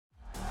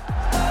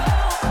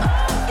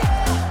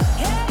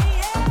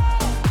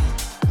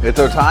It's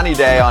Ohtani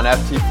Day on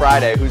FT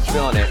Friday. Who's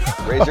feeling it?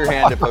 Raise your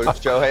hand if it's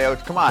Shohei.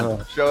 Come on,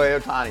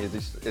 Shohei Ohtani.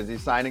 Is he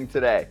signing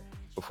today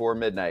before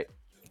midnight?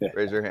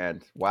 Raise your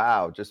hand.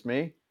 Wow, just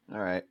me?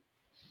 All right.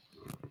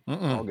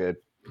 All good.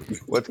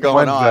 What's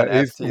going on?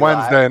 FT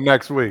Wednesday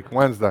next week.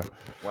 Wednesday.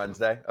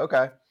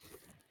 Okay.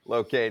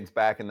 LoCain's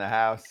back in the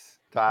house.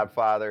 Todd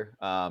Father.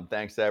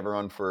 Thanks to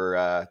everyone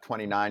for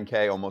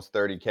 29K, almost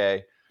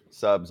 30K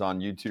subs on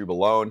YouTube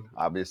alone.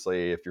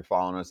 Obviously, if you're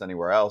following us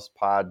anywhere else,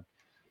 pod,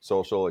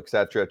 social,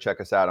 etc.,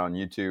 check us out on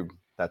YouTube.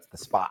 That's the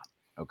spot.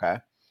 Okay.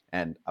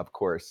 And of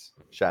course,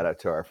 shout out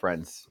to our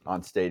friends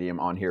on Stadium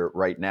on here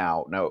right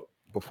now. No,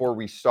 before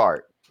we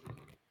start,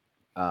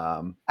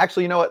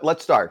 actually, you know what?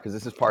 Let's start because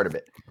this is part of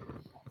it.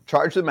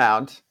 Charge the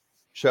Mound,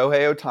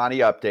 Shohei Ohtani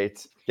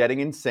updates, getting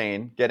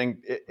insane.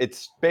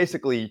 It's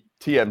basically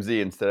TMZ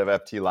instead of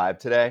FT Live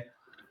today.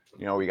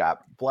 You know, we got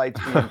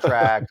flights being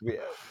tracked.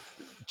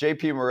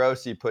 JP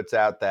Morosi puts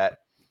out that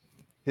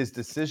his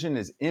decision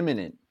is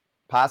imminent,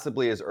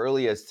 possibly as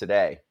early as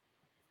today.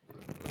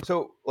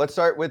 So let's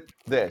start with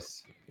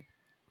this.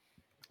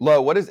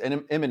 Lo, what does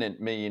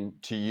imminent mean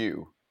to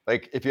you?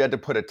 Like if you had to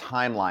put a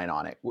timeline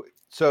on it.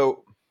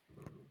 So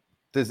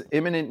does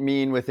imminent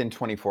mean within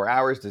 24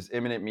 hours? Does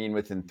imminent mean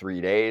within 3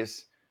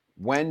 days?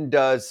 When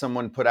does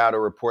someone put out a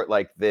report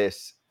like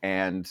this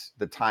and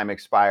the time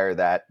expire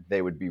that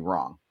they would be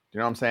wrong? Do you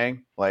know what I'm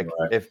saying? Like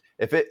right.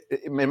 if it,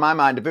 in my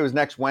mind, if it was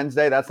next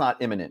Wednesday, that's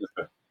not imminent.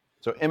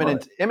 So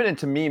imminent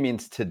to me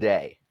means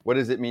today. What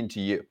does it mean to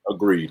you?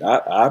 Agreed.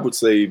 I would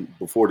say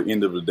before the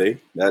end of the day,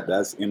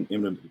 that's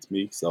imminent to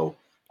me. So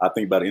I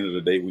think by the end of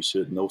the day, we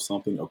should know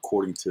something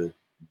according to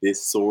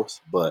this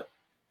source. But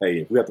hey,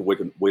 if we have to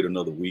wait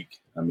another week,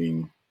 I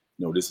mean,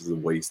 this is a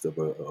waste of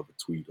a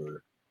tweet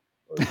or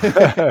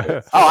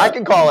I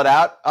can call it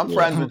out. I'm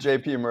friends with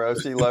JP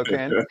Morosi,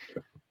 LoCain.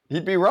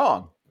 He'd be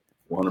wrong.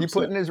 100%. He's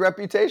putting his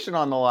reputation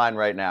on the line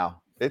right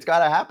now. It's got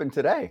to happen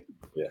today.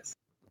 Yes.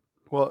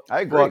 Well,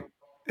 I agree. Well,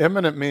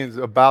 imminent means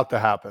about to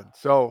happen.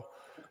 So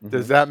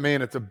does that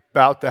mean it's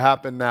about to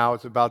happen now?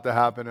 It's about to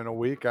happen in a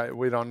week?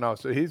 We don't know.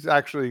 So he's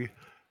actually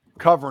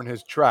covering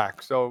his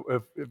track.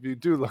 So if you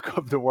do look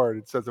up the word,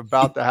 it says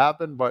about to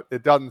happen, but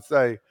it doesn't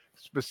say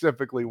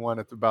specifically when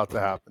it's about to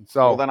happen.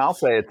 So well, then I'll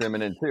say it's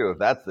imminent too, if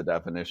that's the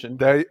definition.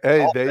 There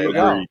you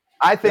go.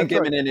 I think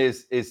imminent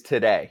is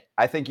today.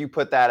 I think you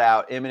put that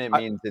out. Imminent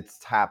means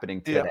it's happening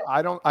today. Yeah,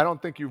 I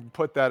don't think you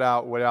put that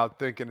out without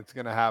thinking it's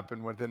going to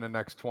happen within the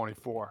next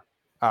 24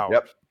 hours.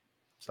 Yep.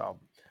 So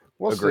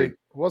we'll see.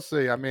 We'll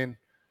see. I mean,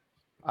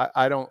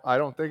 I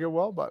don't think it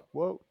will, but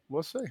we'll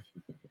see.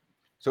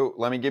 So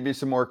let me give you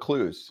some more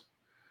clues.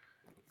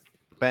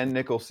 Ben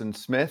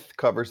Nicholson-Smith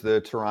covers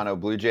the Toronto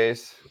Blue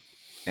Jays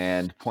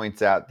and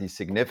points out the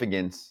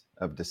significance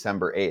of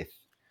December 8th.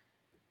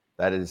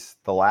 That is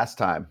the last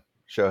time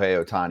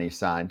Shohei Ohtani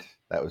signed.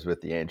 That was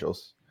with the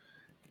Angels.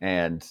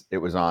 And it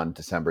was on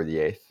December the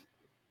 8th.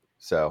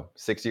 So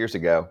 6 years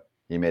ago,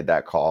 he made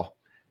that call.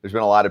 There's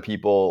been a lot of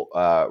people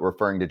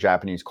referring to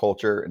Japanese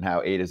culture and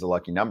how 8 is a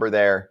lucky number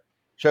there.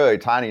 Shohei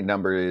Ohtani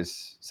number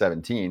is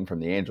 17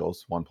 from the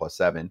Angels, 1 +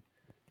 7.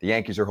 The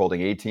Yankees are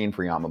holding 18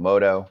 for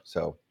Yamamoto.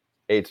 So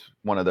 8's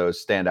one of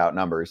those standout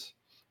numbers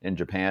in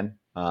Japan.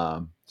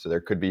 So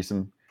there could be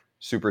some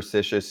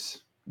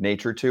superstitious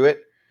nature to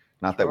it.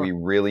 Not that we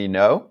really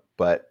know,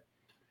 but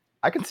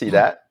I can see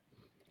that.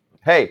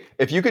 Hey,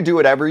 if you could do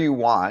whatever you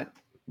want,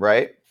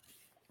 right?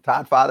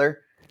 Todd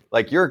Father,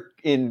 like you're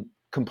in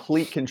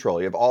complete control.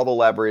 You have all the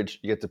leverage.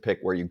 You get to pick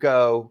where you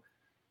go,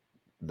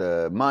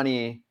 the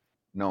money.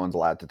 No one's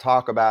allowed to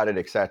talk about it,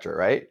 etc.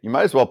 Right? You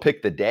might as well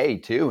pick the day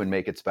too and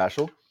make it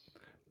special.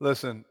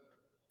 Listen,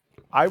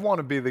 I want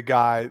to be the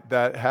guy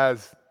that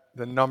has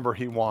the number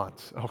he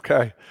wants.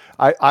 Okay,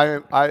 I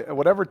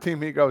whatever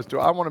team he goes to,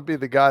 I want to be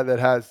the guy that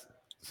has,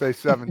 say,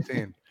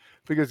 17.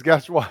 Because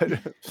guess what?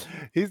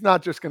 He's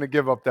not just going to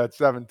give up that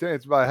 17.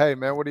 It's about, hey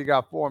man, what do you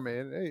got for me?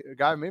 And hey,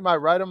 he might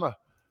write him a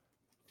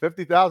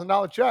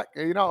 $50,000 check,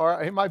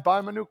 or he might buy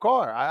him a new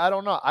car. I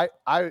don't know.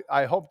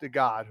 I hope to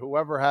God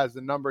whoever has the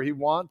number he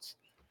wants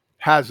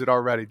has it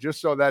already, just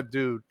so that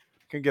dude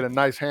can get a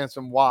nice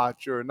handsome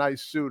watch or a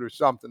nice suit or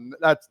something.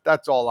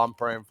 That's all I'm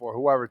praying for,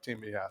 whoever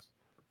team he has.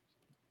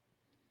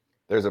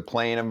 There's a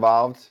plane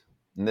involved,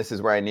 and this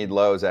is where I need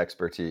Lowe's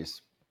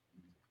expertise.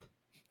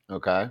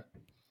 Okay.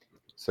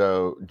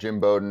 So Jim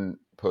Bowden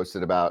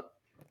posted about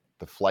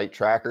the flight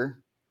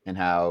tracker and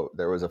how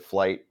there was a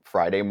flight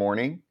Friday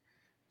morning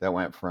that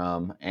went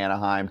from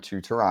Anaheim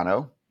to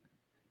Toronto.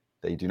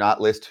 They do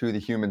not list who the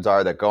humans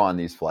are that go on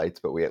these flights,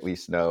 but we at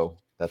least know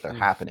that they're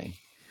happening.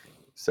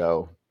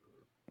 So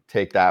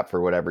take that for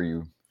whatever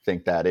you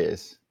think that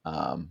is.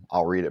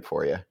 I'll read it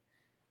for you.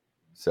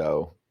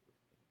 So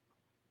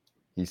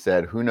he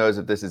said, who knows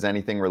if this is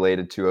anything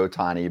related to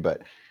Ohtani,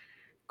 but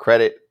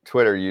credit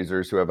Twitter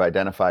users who have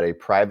identified a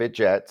private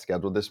jet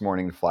scheduled this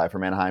morning to fly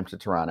from Anaheim to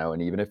Toronto.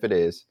 And even if it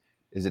is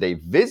it a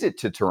visit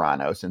to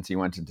Toronto since he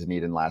went to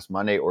Dunedin last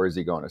Monday, or is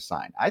he going to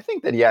sign? I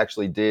think that he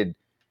actually did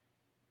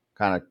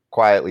kind of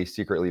quietly,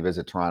 secretly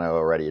visit Toronto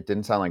already. It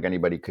didn't sound like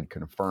anybody could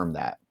confirm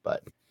that,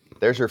 but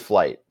there's your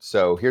flight.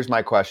 So here's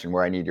my question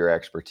where I need your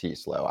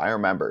expertise, Lo. I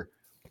remember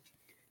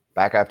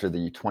back after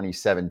the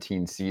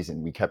 2017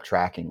 season, we kept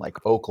tracking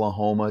like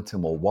Oklahoma to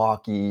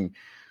Milwaukee.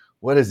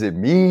 What does it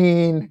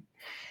mean?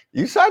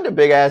 You signed a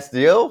big ass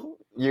deal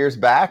years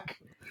back.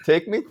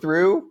 Take me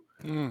through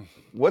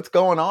what's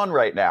going on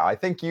right now. I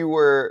think you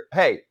weren't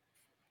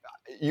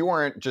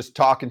just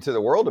talking to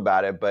the world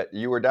about it, but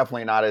you were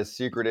definitely not as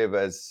secretive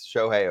as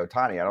Shohei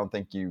Ohtani. I don't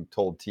think you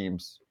told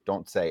teams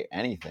don't say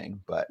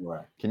anything, but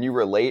Right. can you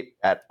relate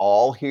at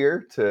all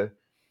here to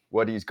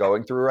what he's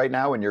going through right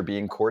now when you're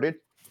being courted?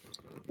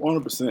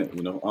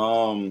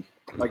 100%.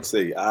 Like I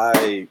say,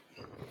 I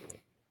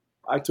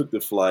took the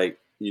flight,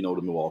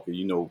 to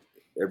Milwaukee.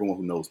 Everyone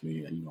who knows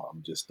me,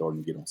 I'm just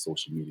starting to get on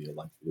social media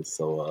like this.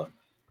 So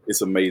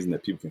it's amazing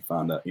that people can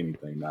find out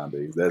anything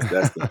nowadays.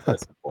 That's the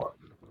impressive part.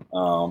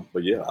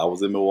 But yeah, I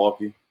was in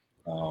Milwaukee.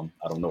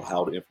 I don't know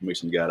how the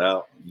information got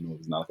out.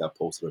 It's not like I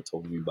posted or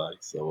told anybody.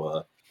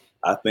 So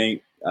I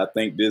think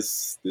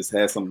this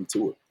has something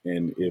to it.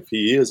 And if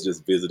he is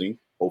just visiting,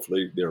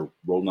 hopefully they're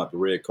rolling out the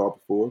red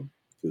carpet for him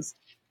because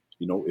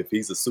if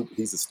he's a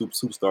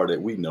superstar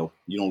that we know,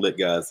 you don't let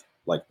guys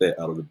like that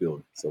out of the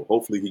building. So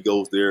hopefully he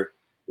goes there.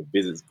 The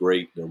visit's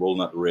great. They're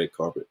rolling out the red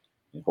carpet,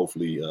 and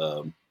hopefully,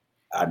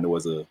 I know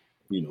as the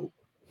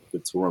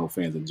Toronto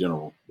fans in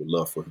general would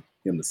love for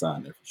him to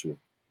sign there for sure.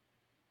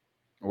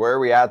 Where are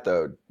we at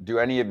though? Do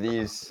any of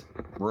these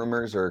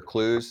rumors or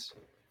clues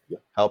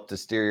help to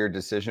steer your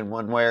decision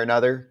one way or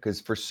another?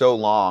 Because for so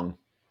long,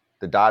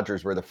 the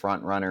Dodgers were the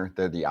front runner.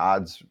 They're the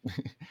odds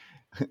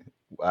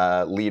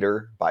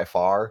leader by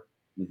far.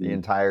 The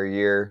entire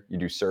year. You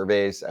do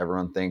surveys,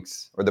 everyone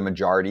thinks, or the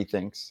majority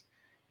thinks,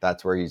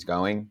 that's where he's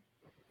going.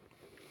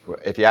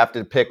 If you have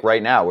to pick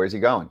right now, where's he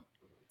going?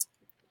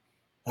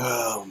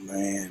 Oh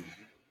man,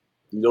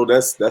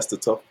 that's the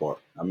tough part.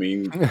 I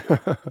mean,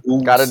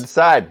 got to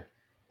decide.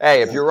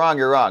 Hey, if you're wrong,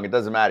 you're wrong. It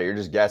doesn't matter. You're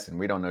just guessing.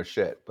 We don't know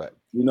shit. But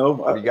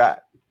what do you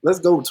got? Let's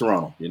go with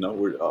Toronto.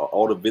 We're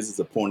all the visits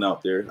are pouring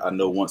out there. I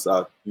know once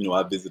I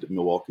visited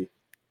Milwaukee.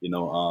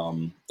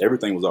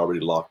 Everything was already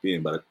locked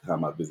in by the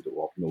time I visited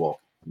Milwaukee.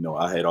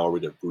 I had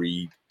already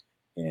agreed,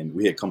 and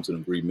we had come to an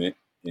agreement,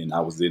 and I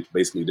was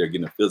basically there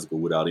getting a physical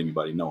without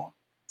anybody knowing.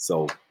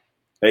 So,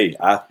 hey,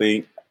 I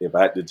think if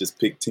I had to just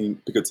pick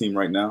a team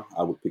right now,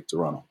 I would pick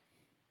Toronto.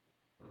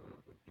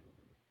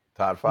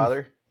 Todd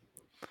Father?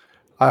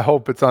 I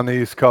hope it's on the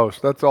East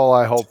Coast. That's all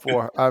I hope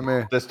for. I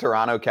mean, does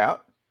Toronto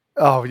count?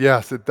 Oh,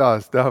 yes, it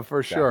does.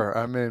 For sure.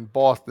 I mean,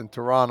 Boston,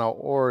 Toronto,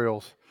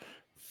 Orioles,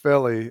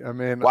 Philly. I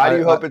mean, why do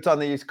you hope it's on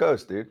the East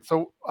Coast, dude?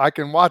 So I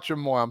can watch them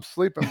more. I'm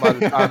sleeping by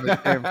the time the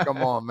games come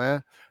on,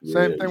 man.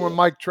 Same thing with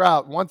Mike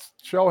Trout. Once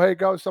Shohei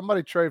goes,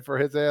 somebody trade for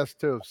his ass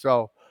too.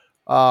 So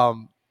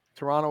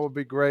Toronto would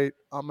be great.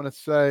 I'm going to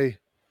say,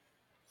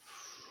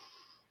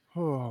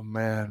 oh,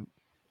 man.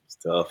 It's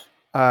tough.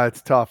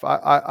 It's tough.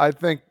 I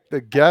think the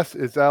guess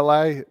is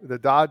LA, the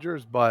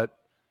Dodgers, but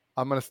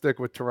I'm going to stick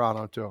with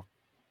Toronto too.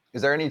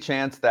 Is there any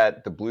chance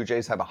that the Blue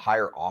Jays have a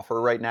higher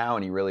offer right now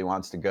and he really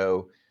wants to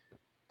go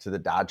to the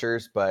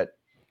Dodgers, but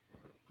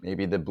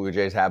maybe the Blue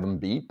Jays have him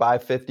beat by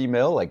 50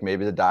 mil? Like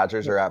maybe the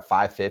Dodgers are at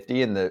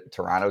 550 and the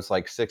Toronto's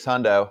like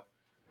 600.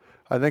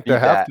 I think they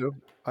have to.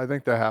 I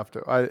think they have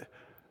to.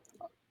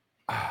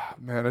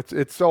 Man,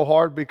 it's so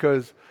hard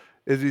because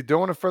is he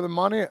doing it for the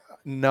money?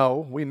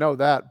 No, we know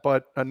that.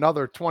 But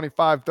another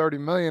 25, 30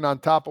 million on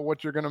top of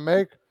what you're going to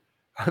make,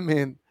 I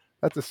mean,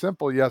 that's a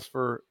simple yes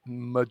for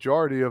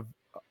majority of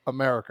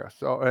America.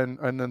 So,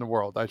 and in the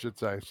world, I should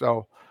say.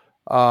 So,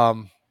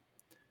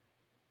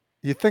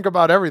 you think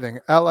about everything,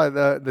 LA,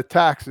 the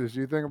taxes,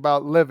 you think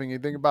about living, you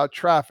think about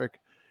traffic,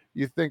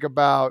 you think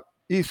about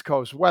East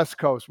Coast, West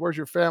Coast, where's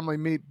your family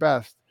meet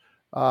best?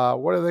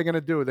 What are they going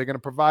to do? Are they going to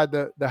provide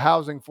the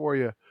housing for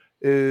you?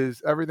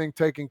 Is everything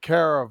taken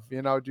care of?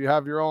 Do you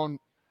have your own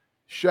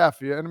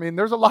chef? I mean,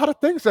 there's a lot of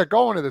things that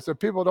go into this that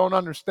people don't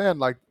understand.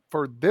 Like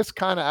for this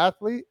kind of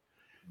athlete,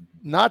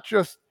 not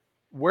just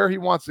where he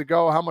wants to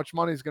go, how much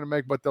money he's going to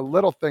make, but the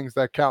little things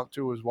that count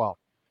too as well.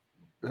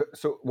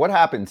 So what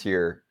happens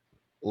here,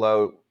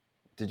 Lo?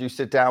 Did you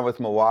sit down with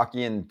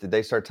Milwaukee and did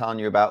they start telling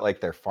you about like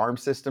their farm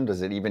system?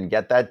 Does it even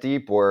get that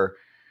deep, or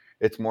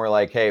it's more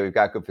like, hey, we've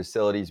got good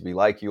facilities, we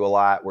like you a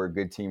lot, we're a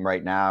good team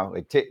right now?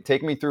 Like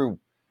take me through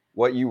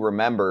what you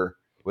remember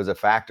was a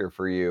factor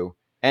for you,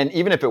 and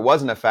even if it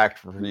wasn't a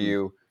factor for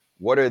you,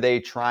 what are they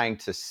trying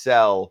to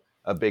sell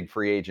a big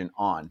free agent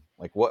on?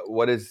 Like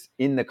what is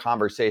in the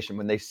conversation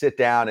when they sit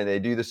down and they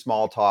do the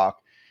small talk?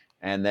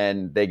 And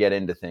then they get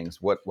into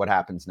things. What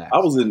happens next? I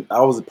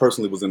was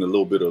personally in a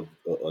little bit of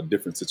a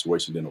different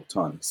situation than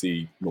Ohtani.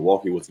 See,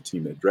 Milwaukee was the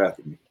team that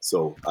drafted me,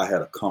 so I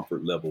had a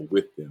comfort level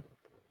with them.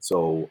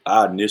 So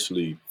I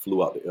initially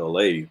flew out to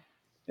LA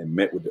and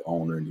met with the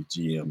owner and the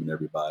GM and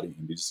everybody,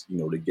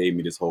 and they gave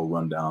me this whole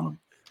rundown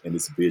and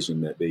this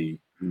vision that they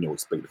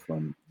expected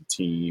from the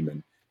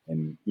team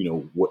and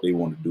what they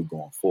wanted to do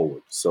going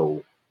forward.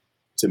 So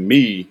to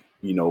me,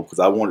 because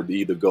I wanted to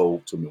either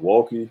go to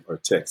Milwaukee or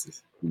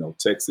Texas.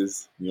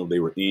 Texas, they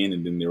were in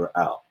and then they were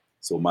out.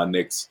 So my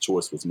next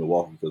choice was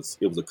Milwaukee because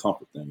it was a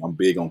comfort thing. I'm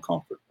big on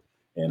comfort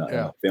and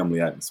a family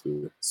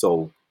atmosphere.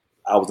 So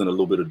I was in a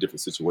little bit of a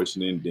different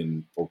situation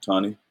than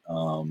Ohtani.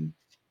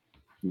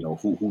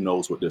 Who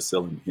knows what they're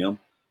selling him?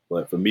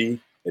 But for me,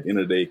 at the end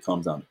of the day, it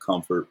comes down to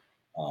comfort.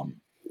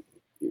 Um,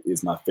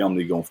 is my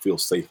family gonna feel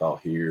safe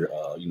out here?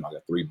 I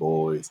got 3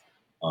 boys,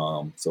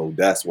 so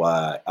that's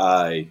why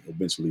I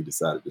eventually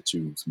decided to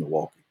choose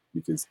Milwaukee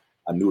because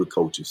I knew the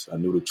coaches, I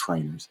knew the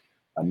trainers,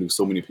 I knew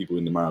so many people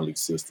in the minor league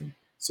system.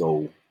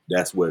 So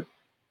that's what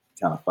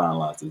kind of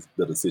finalizes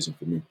the decision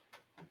for me.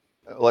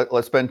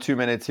 Let's spend 2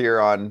 minutes here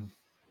on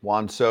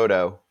Juan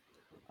Soto.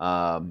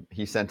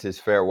 He sent his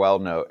farewell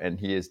note, and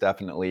he is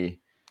definitely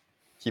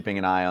keeping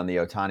an eye on the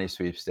Ohtani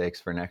sweepstakes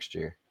for next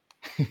year.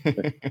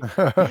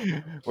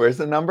 Where's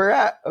the number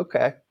at?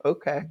 Okay,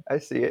 I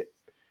see it.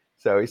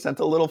 So he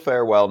sent a little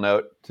farewell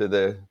note to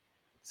the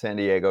San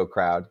Diego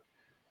crowd,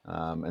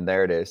 and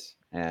there it is.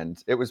 And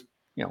it was,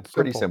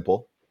 pretty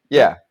simple.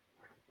 Yeah,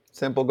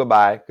 simple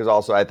goodbye. Because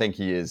also I think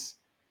he is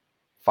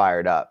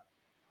fired up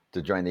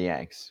to join the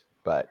Yanks.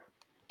 But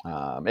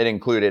it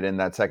included in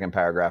that second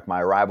paragraph,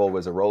 my arrival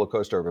was a roller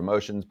coaster of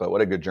emotions, but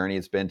what a good journey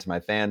it's been to my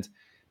fans.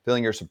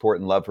 Feeling your support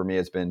and love for me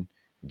has been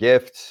a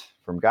gift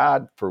from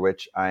God, for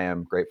which I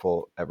am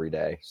grateful every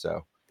day.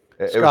 So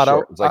it was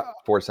short. It was like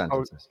 4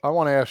 sentences. I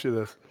want to ask you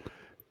this.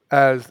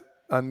 As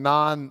a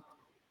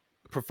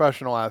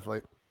non-professional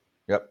athlete,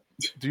 Yep.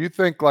 do you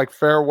think like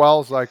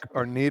farewells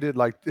are needed?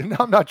 Like,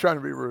 I'm not trying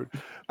to be rude.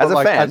 As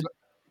a fan.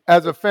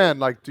 As a fan,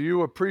 like, do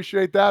you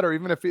appreciate that? Or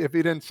even if he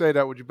didn't say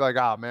that, would you be like,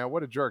 oh, man,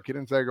 what a jerk. He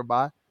didn't say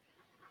goodbye?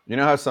 You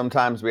know how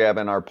sometimes we have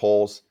in our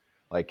polls,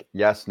 like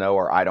yes, no,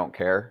 or I don't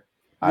care?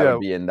 I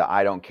would be in the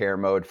I don't care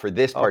mode for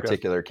this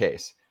particular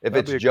case. If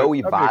it's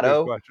Joey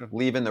Votto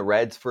leaving the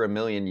Reds for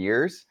 1,000,000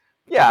 years,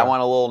 I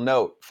want a little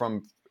note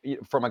from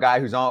a guy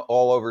who's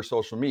all over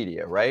social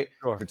media, right?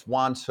 Sure. If it's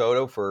Juan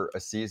Soto for a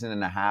season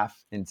and a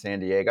half in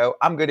San Diego,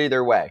 I'm good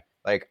either way.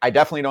 Like, I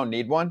definitely don't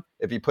need one.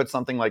 If he puts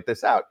something like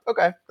this out,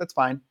 okay, that's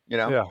fine.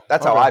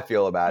 That's how I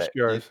feel about it.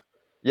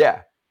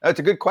 Yeah, that's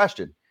a good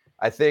question.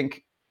 I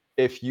think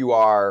if you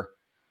are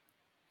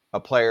a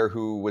player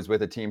who was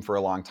with a team for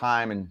a long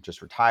time and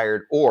just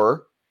retired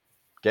or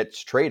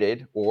gets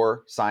traded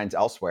or signs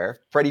elsewhere,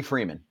 Freddie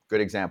Freeman, good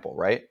example,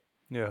 right?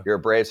 Yeah. You're a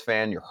Braves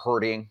fan, you're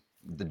hurting,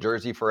 the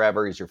jersey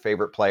forever, he's your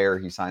favorite player,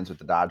 he signs with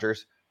the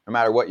Dodgers. No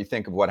matter what you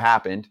think of what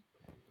happened,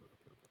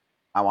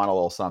 I want a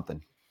little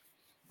something,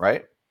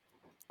 right?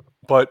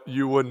 But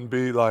you wouldn't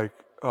be like,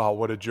 oh,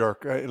 what a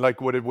jerk.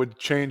 Like, would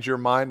change your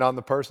mind on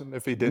the person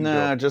if he didn't do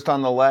it? Just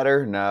on the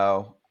letter,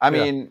 no. I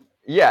mean,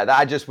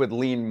 I just would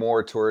lean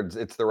more towards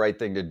it's the right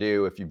thing to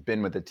do if you've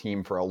been with a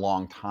team for a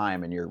long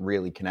time and you're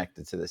really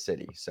connected to the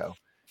city. So,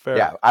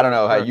 I don't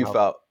know how you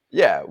felt.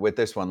 Yeah, with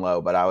this one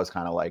low, but I was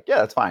kind of like,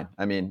 that's fine.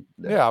 I mean,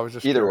 I was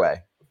just either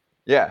way.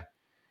 Yeah.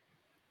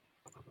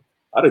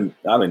 I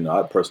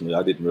personally,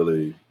 I didn't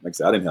really, like I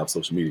said, I didn't have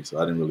social media, so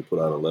I didn't really put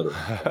out a letter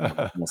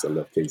once I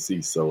left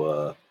KC.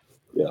 So,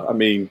 I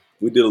mean,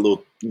 we did a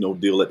little,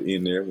 deal at the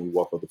end there when we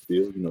walked off the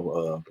field.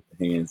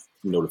 Hands,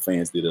 the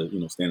fans did a,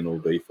 standing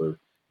ovation for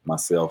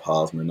myself,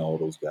 Hosmer, and all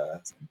those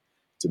guys. And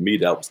to me,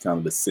 that was kind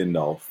of the send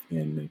off.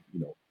 And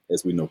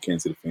as we know,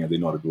 Kansas City fans, they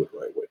know how to do it the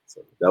right way.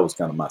 So that was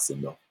kind of my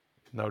send off.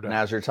 No doubt.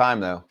 Now's your time,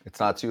 though. It's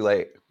not too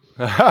late.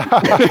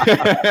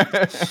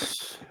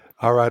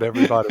 All right,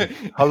 everybody.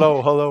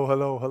 Hello. Hello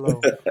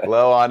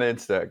on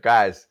Insta.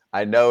 Guys,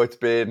 I know it's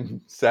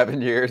been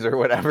 7 years or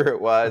whatever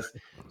it was.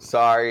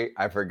 Sorry,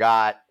 I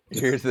forgot.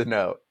 Here's the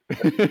note.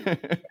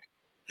 I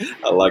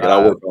like it.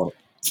 I'll work on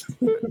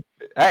it.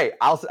 Hey,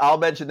 I'll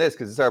mention this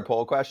because it's our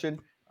poll question.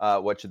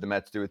 What should the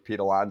Mets do with Pete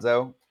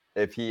Alonso?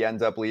 If he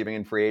ends up leaving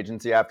in free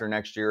agency after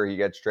next year or he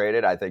gets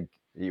traded, I think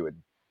he would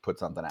put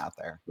something out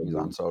there. He's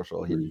on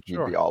social. He'd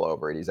be all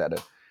over it. He's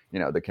had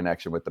the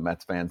connection with the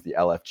Mets fans, the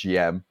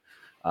LFGM.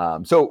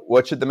 So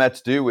what should the Mets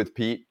do with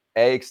Pete?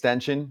 A,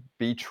 extension.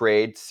 B,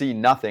 trade. C,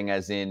 nothing,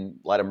 as in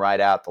let him ride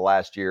out the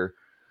last year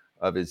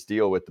of his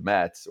deal with the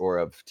Mets or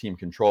of team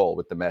control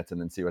with the Mets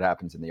and then see what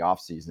happens in the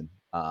offseason.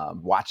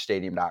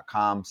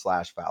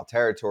 Watchstadium.com/foul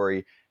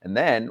territory. And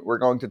then we're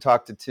going to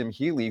talk to Tim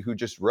Healy, who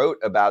just wrote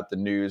about the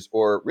news,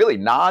 or really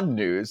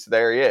non-news.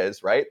 There he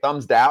is, right?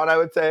 Thumbs down, I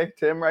would say,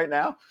 Tim, right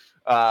now,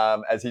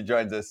 as he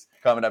joins us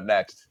coming up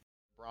next.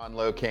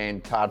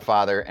 LoCain, Todd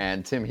Father,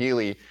 and Tim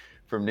Healy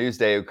from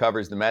Newsday, who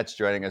covers the Mets,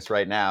 joining us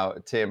right now.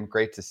 Tim,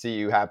 great to see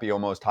you. Happy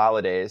almost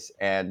holidays.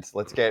 And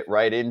let's get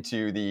right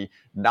into the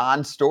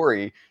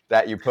non-story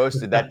that you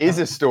posted. That is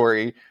a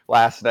story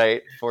last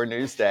night for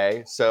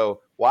Newsday.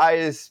 So why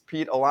is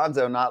Pete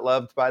Alonso not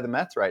loved by the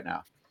Mets right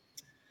now?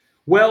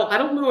 Well, I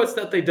don't know it's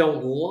that they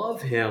don't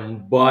love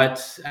him,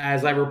 but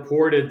as I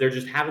reported, there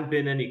just haven't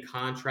been any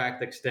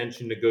contract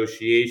extension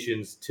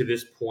negotiations to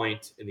this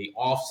point in the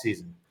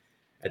offseason.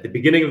 At the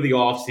beginning of the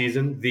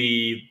offseason,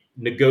 the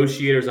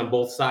negotiators on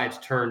both sides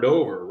turned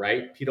over,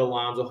 right? Pete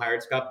Alonso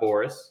hired Scott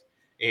Boras,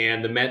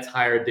 and the Mets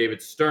hired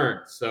David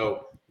Stern.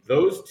 So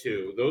those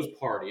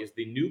parties,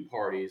 the new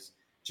parties,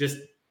 just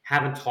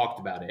haven't talked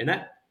about it. And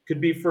that could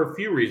be for a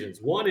few reasons.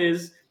 One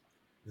is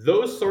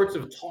Those sorts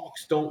of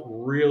talks don't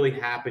really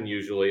happen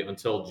usually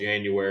until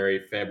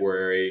January,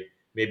 February,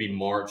 maybe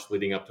March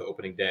leading up to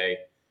opening day.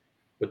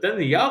 But then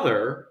the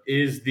other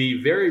is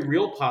the very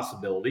real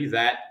possibility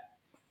that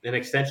an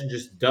extension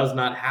just does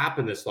not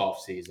happen this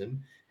offseason,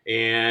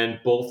 and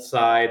both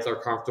sides are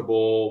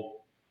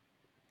comfortable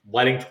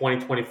letting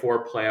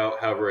 2024 play out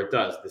however it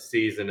does, the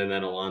season and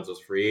then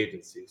Alonso's free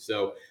agency.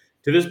 So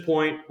to this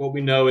point, what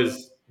we know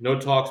is no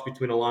talks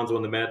between Alonso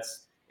and the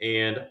Mets,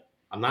 and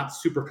I'm not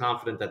super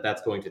confident that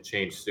that's going to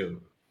change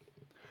soon.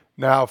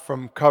 Now,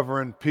 from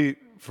covering Pete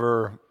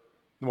for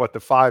what, the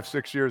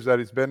 5-6 years that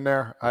he's been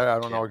there, I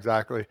don't know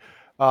exactly.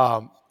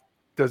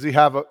 Does he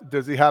have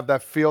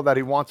that feel that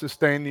he wants to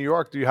stay in New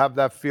York? Do you have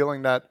that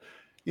feeling that,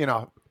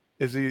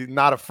 is he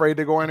not afraid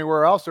to go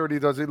anywhere else, or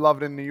does he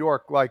love it in New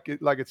York like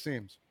it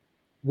seems?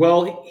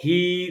 Well,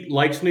 he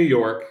likes New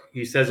York.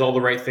 He says all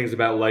the right things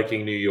about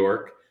liking New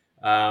York.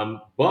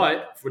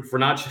 But for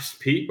not just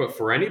Pete, but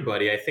for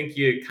anybody, I think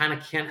you kind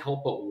of can't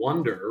help but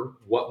wonder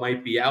what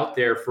might be out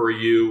there for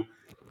you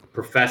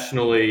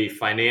professionally,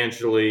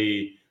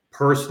 financially,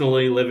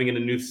 personally, living in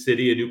a new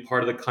city, a new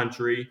part of the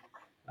country.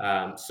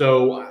 I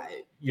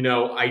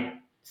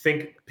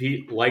think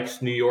Pete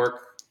likes New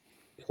York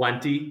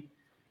plenty,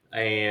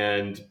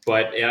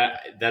 but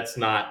that's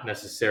not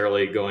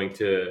necessarily going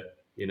to,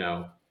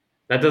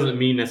 that doesn't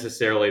mean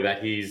necessarily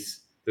that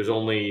there's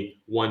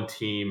only one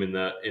team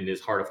in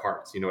his heart of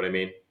hearts. You know what I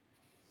mean?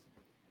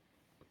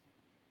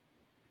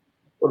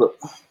 Well,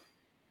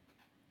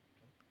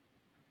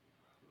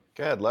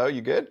 Go ahead, Lo.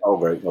 You good?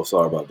 okay. Oh,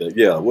 sorry about that.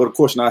 Yeah. Well, the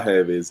question I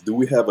have is, do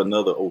we have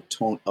another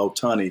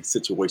Ohtani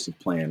situation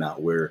playing out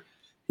where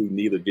he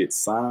neither gets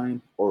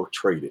signed or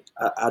traded?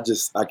 I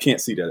can't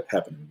see that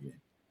happening again.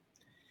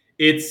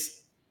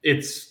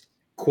 It's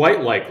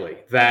quite likely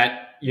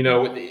that,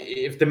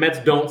 if the Mets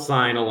don't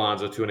sign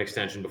Alonso to an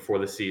extension before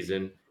the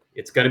season,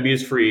 it's going to be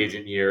his free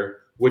agent year,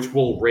 which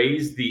will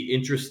raise the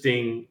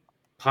interesting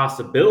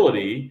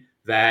possibility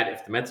that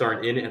if the Mets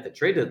aren't in at the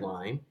trade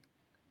deadline,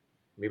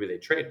 maybe they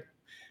trade him.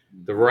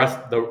 The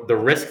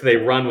risk they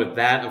run with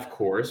that, of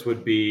course,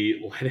 would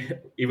be,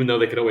 even though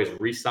they could always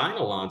re-sign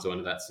Alonso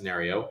into that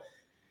scenario,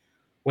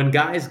 when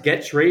guys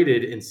get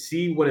traded and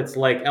see what it's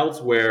like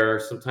elsewhere,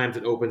 sometimes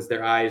it opens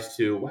their eyes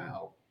to,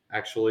 wow,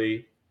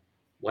 actually,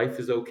 life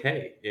is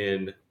okay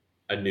in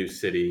a new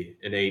city,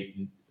 in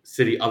a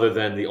city other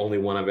than the only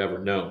one I've ever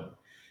known.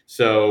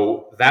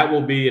 So that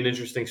will be an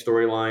interesting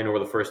storyline over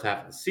the first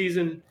half of the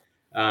season.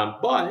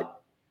 But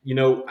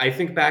I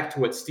think back to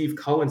what Steve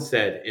Cohen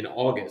said in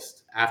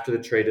August after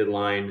the trade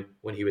deadline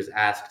when he was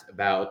asked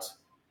about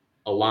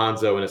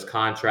Alonso and his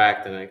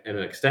contract and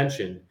an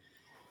extension.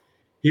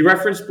 He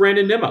referenced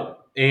Brandon Nimmo,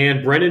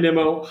 and Brandon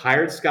Nimmo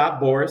hired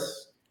Scott Boras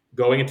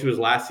going into his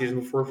last season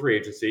before free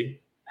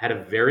agency, had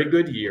a very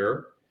good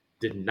year,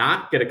 did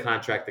not get a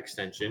contract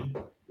extension,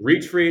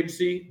 reached free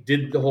agency,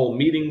 did the whole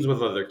meetings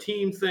with other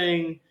team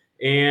thing,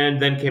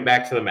 and then came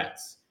back to the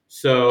Mets.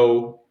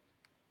 So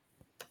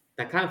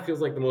that kind of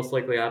feels like the most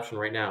likely option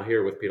right now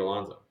here with Pete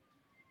Alonso.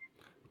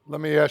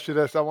 Let me ask you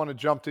this. I want to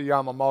jump to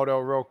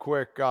Yamamoto real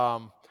quick.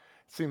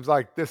 Seems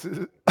like this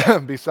is,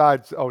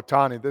 besides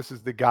Ohtani, this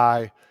is the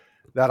guy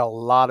that a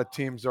lot of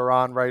teams are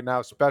on right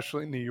now,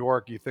 especially in New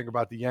York. You think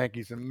about the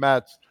Yankees and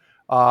Mets.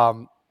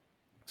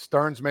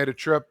 Stearns made a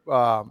trip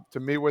to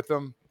meet with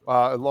him,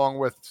 along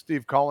with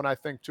Steve Cohen, I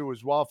think, too,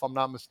 as well, if I'm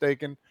not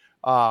mistaken.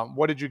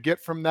 What did you get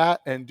from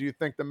that? And do you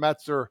think the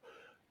Mets are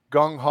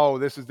gung-ho?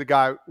 This is the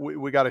guy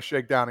we got to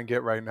shake down and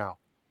get right now.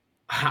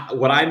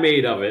 What I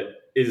made of it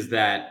is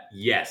that,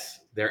 yes,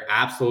 they're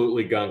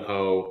absolutely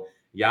gung-ho.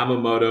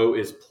 Yamamoto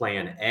is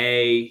plan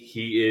A.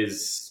 He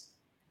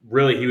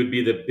would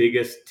be the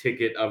biggest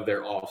ticket of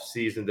their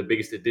offseason, the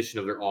biggest addition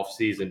of their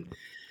offseason.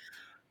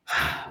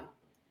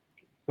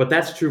 But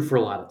that's true for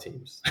a lot of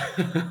teams.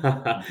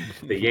 The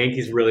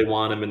Yankees really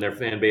want him, and their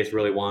fan base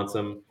really wants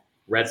him.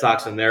 Red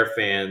Sox and their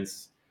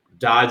fans,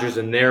 Dodgers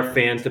and their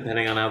fans,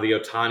 depending on how the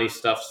Ohtani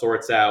stuff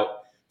sorts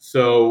out.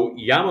 So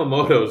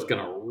Yamamoto is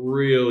going to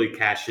really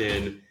cash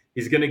in.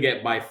 He's going to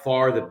get by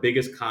far the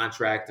biggest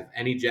contract of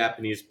any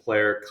Japanese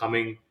player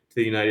coming to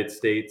the United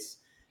States.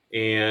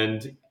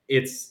 And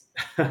it's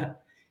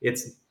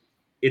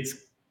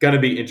going to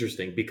be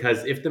interesting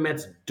because if the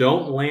Mets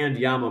don't land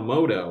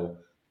Yamamoto,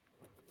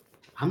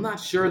 I'm not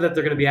sure that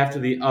they're going to be after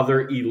the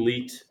other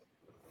elite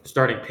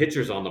starting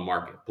pitchers on the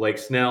market. Blake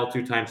Snell,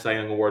 two-time Cy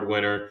Young Award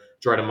winner.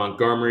 Jordan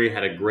Montgomery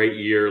had a great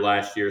year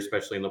last year,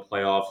 especially in the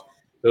playoffs.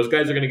 Those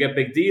guys are going to get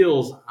big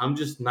deals. I'm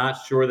just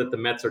not sure that the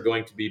Mets are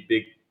going to be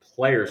big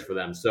players for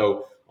them.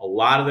 So a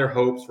lot of their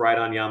hopes ride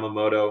on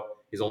Yamamoto.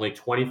 He's only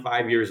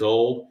 25 years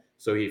old,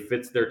 so he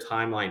fits their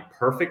timeline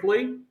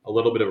perfectly. A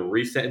little bit of a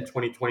reset in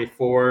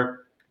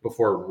 2024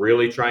 before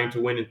really trying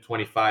to win in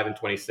 25 and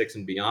 26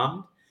 and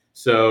beyond.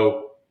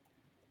 So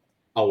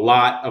a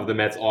lot of the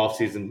Mets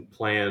offseason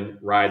plan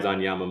rides on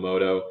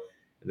Yamamoto.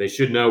 They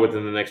should know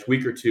within the next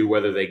week or two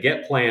whether they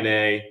get plan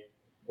A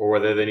or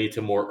whether they need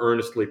to more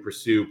earnestly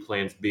pursue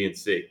plans B and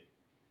C.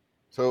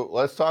 So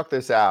let's talk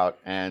this out.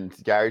 And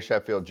Gary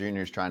Sheffield Jr.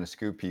 is trying to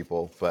scoop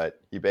people,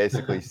 but he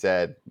basically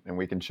said, and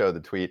we can show the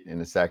tweet in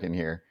a second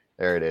here.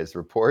 There it is.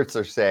 Reports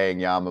are saying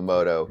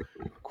Yamamoto,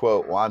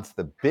 quote, wants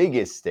the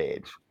biggest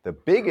stage. The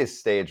biggest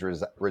stage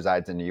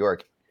resides in New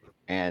York,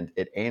 and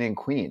it ain't in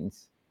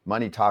Queens.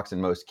 Money talks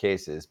in most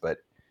cases, but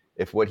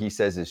if what he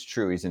says is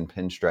true, he's in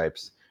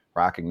pinstripes,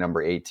 rocking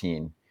number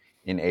 18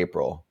 in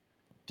April.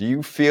 Do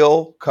you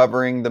feel,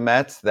 covering the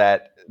Mets,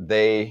 that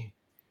they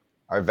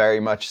are very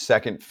much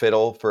second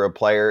fiddle for a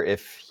player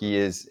if he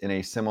is in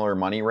a similar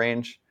money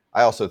range?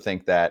 I also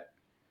think that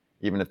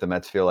even if the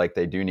Mets feel like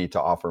they do need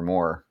to offer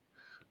more,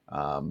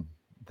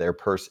 their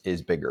purse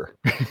is bigger.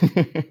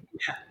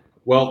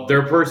 Well,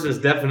 their purse is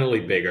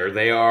definitely bigger.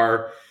 They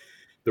are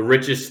the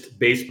richest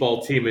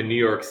baseball team in New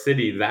York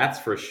City, that's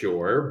for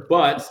sure.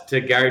 But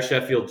to Gary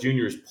Sheffield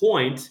Jr.'s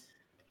point,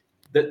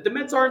 the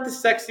Mets aren't the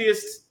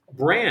sexiest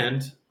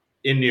brand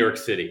in New York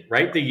City,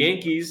 right? The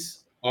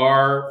Yankees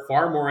are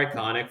far more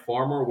iconic,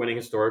 far more winning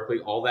historically,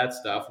 all that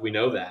stuff. We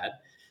know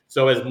that.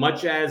 So as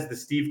much as the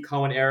Steve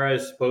Cohen era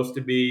is supposed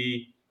to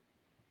be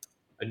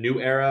a new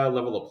era,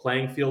 level of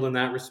playing field in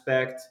that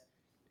respect,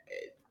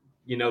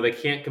 they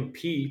can't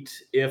compete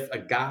if a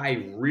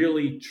guy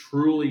really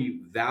truly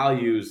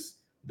values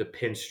the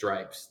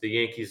pinstripes, the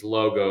Yankees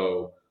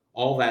logo,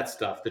 all that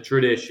stuff, the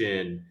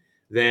tradition.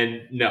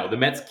 Then no, the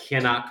Mets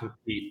cannot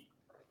compete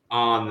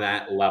on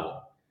that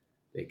level.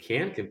 They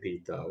can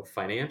compete though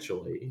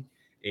financially,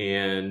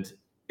 and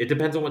it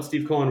depends on what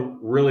Steve Cohen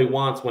really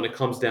wants when it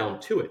comes down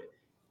to it,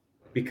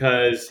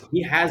 because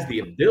he has the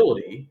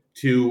ability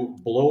to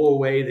blow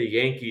away the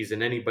Yankees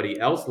and anybody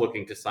else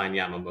looking to sign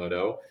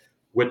Yamamoto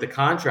with the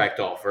contract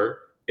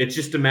offer. It's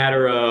just a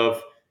matter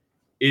of,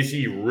 is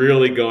he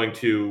really going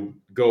to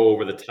go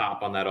over the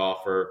top on that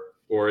offer,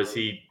 or is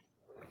he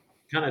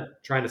kind of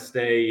trying to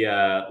stay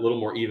a little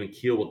more even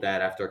keel with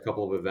that after a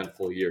couple of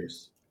eventful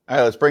years? All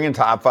right, let's bring in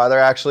Todd Father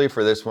actually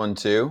for this one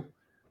too.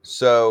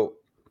 So,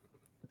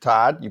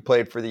 Todd, you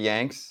played for the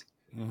Yanks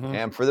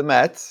and for the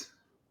Mets.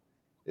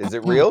 Is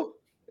it real?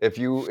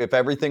 If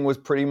everything was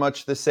pretty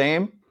much the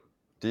same,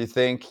 do you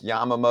think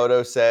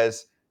Yamamoto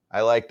says,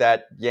 I like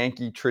that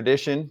Yankee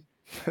tradition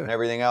and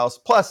everything else?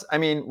 Plus, I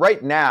mean,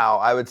 right now,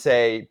 I would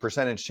say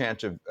percentage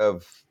chance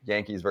of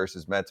Yankees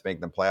versus Mets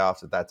making the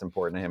playoffs, if that's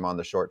important to him on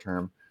the short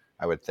term,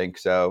 I would think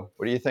so.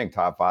 What do you think,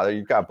 Top Father?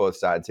 You've got both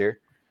sides here.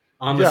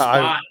 On the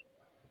spot.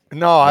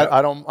 No, Yep.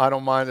 I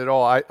don't mind at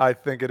all. I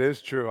think it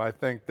is true. I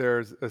think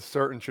there's a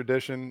certain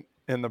tradition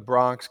in the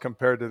Bronx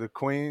compared to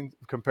Queens.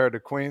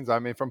 I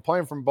mean, from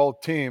playing from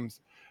both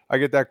teams, I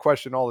get that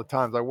question all the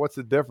time. Like, what's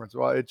the difference?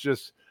 Well, it's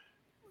just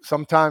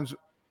sometimes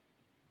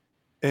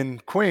in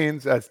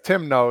Queens, as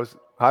Tim knows,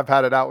 I've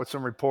had it out with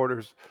some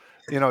reporters,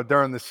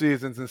 during the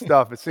seasons and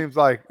stuff. It seems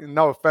like,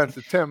 no offense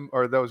to Tim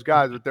or those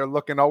guys, but they're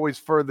looking always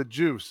for the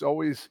juice,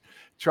 always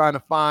trying to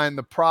find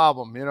the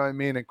problem. You know what I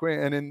mean?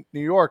 And in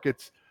New York,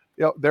 it's,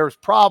 there's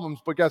problems,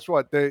 but guess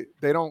what? They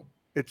don't.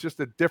 It's just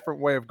a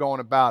different way of going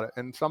about it.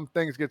 And some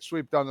things get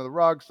swept under the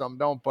rug, some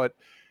don't. But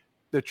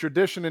the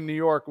tradition in New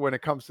York, when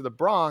it comes to the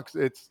Bronx,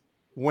 it's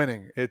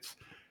winning. It's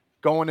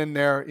going in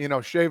there,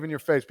 shaving your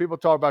face. People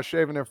talk about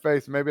shaving their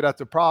face. Maybe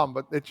that's a problem,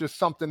 but it's just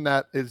something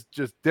that is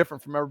just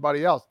different from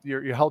everybody else.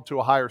 You're held to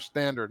a higher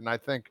standard. And I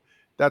think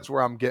that's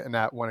where I'm getting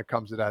at when it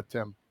comes to that,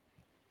 Tim.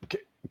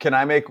 Can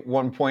I make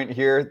one point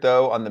here,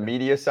 though, on the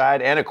media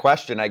side, and a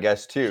question, I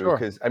guess, too?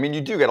 Because, I mean,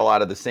 you do get a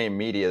lot of the same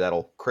media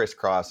that'll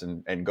crisscross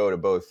and go to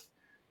both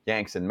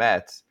Yanks and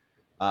Mets.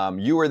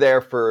 You were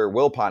there for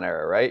Wilpon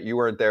era, right? You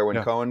weren't there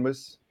when Cohen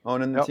was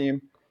owning the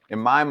team. In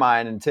my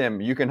mind, and Tim,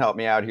 you can help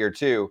me out here,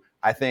 too,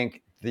 I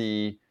think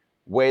the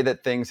way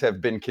that things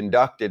have been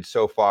conducted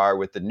so far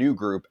with the new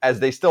group, as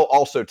they still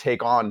also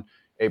take on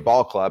a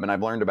ball club, and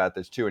I've learned about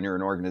this too, and you're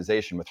an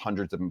organization with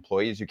hundreds of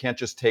employees, you can't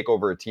just take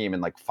over a team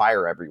and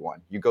fire everyone.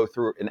 You go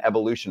through an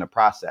evolution, a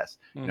process.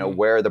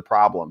 Where are the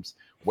problems?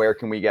 Where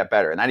can we get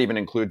better? And that even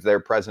includes their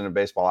president of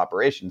baseball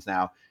operations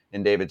now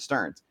in David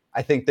Stearns.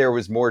 I think there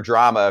was more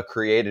drama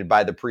created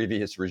by the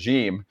previous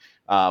regime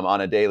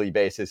on a daily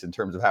basis in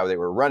terms of how they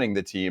were running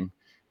the team.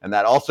 And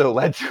that also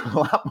led to a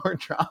lot more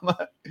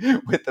drama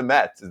with the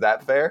Mets. Is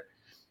that fair?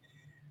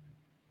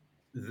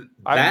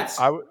 I'd say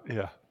so.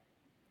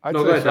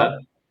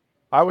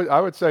 I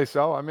would say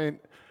so. I mean,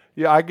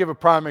 I give a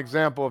prime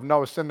example of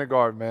Noah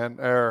Syndergaard, man.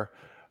 Or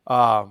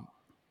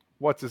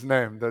what's his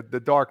name? The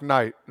Dark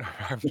Knight.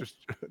 I'm just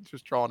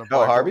drawing a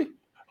blank.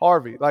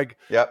 Harvey.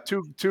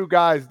 Two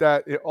guys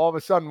that all of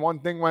a sudden one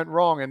thing went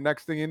wrong, and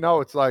next thing you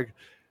know, it's like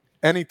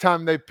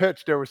anytime they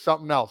pitched, there was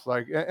something else.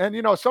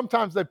 And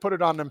sometimes they put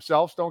it on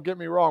themselves. Don't get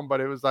me wrong, but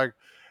it was like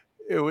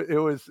there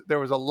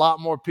was a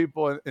lot more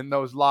people in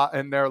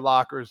their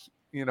lockers.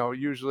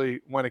 Usually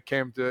when it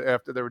came to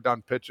after they were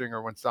done pitching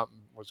or when something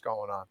was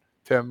going on.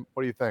 Tim,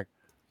 what do you think?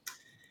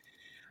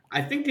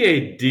 I think the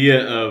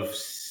idea of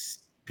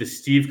the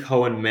Steve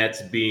Cohen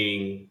Mets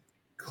being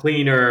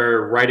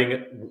cleaner,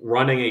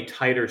 running a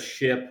tighter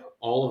ship,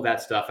 all of that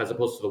stuff, as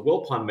opposed to the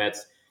Wilpon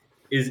Mets,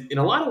 is in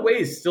a lot of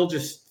ways still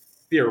just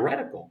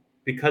theoretical.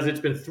 because it's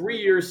been 3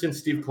 years since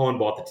Steve Cohen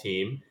bought the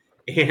team,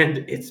 and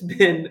it's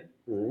been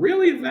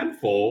really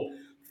eventful,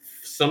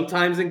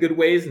 sometimes in good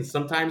ways and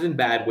sometimes in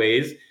bad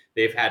ways.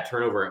 They've had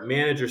turnover at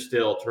manager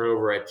still,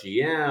 turnover at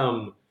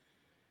GM.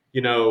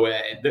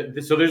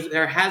 So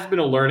there has been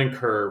a learning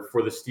curve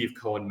for the Steve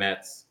Cohen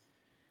Mets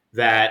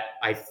that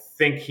I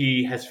think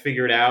he has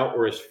figured out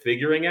or is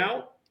figuring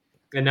out.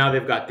 And now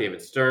they've got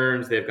David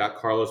Stearns, they've got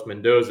Carlos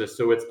Mendoza.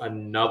 So it's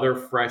another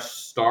fresh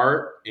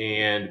start.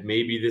 And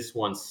maybe this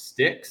one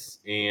sticks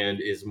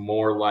and is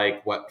more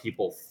like what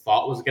people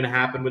thought was going to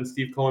happen when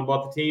Steve Cohen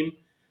bought the team.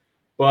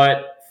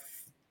 But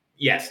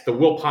yes, the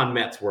Wilpon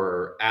Mets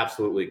were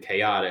absolutely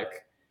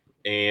chaotic.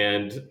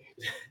 And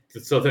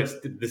so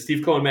the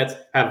Steve Cohen Mets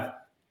have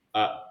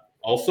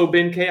also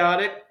been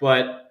chaotic,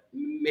 but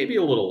maybe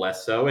a little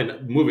less so.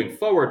 And moving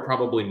forward,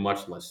 probably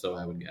much less so,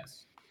 I would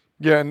guess.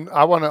 Yeah, and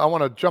I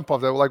want to jump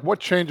off that. Like, what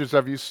changes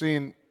have you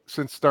seen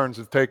since Stearns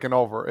has taken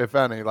over, if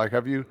any? Like,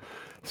 have you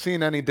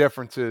seen any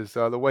differences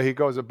the way he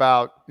goes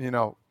about, being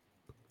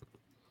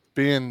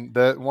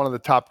one of the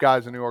top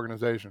guys in the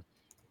organization?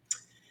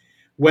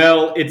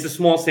 Well, it's a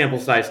small sample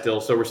size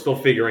still, so we're still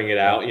figuring it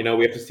out. We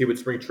have to see what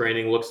spring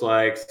training looks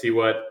like, see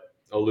what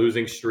a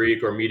losing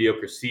streak or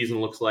mediocre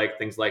season looks like,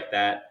 things like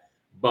that.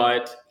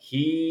 But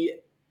he,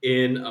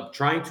 in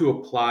trying to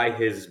apply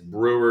his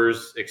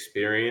Brewers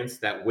experience,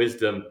 that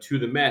wisdom to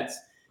the Mets,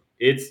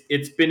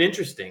 it's been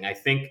interesting. I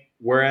think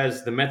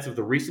whereas the Mets of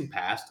the recent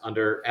past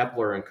under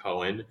Epler and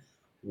Cohen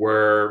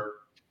were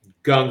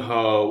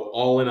gung-ho,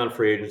 all in on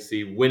free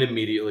agency, win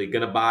immediately, try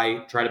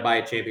to buy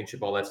a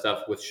championship, all that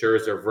stuff with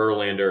Scherzer,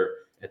 Verlander,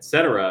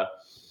 etc.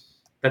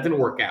 That didn't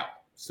work out.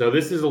 So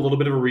this is a little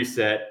bit of a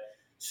reset.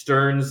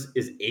 Stearns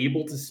is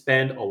able to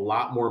spend a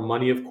lot more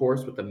money, of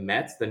course, with the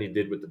Mets than he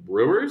did with the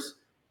Brewers,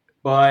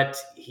 but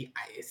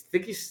I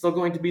think he's still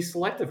going to be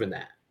selective in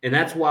that. And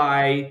that's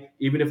why,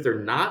 even if they're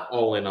not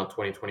all in on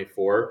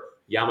 2024,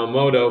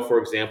 Yamamoto, for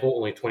example,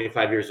 only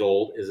 25 years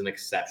old, is an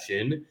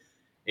exception.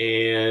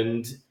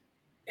 And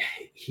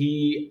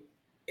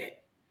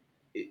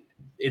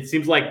it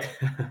seems like,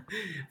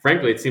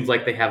 frankly, it seems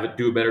like they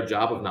do a better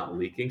job of not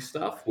leaking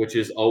stuff, which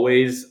is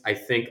always, I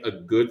think, a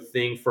good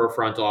thing for a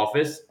front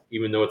office,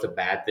 even though it's a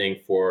bad thing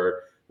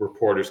for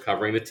reporters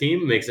covering the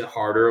team. It makes it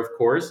harder, of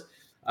course.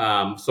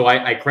 So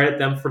I credit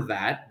them for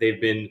that.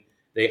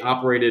 They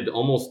operated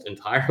almost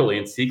entirely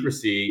in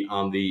secrecy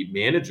on the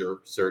manager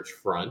search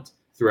front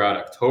throughout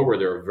October.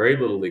 There were very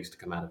little leaks to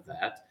come out of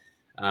that.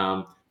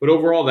 But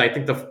overall, I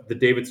think the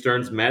David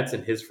Stearns Mets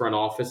and his front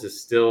office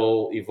is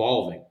still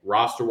evolving.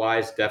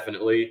 Roster-wise,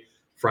 definitely.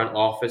 Front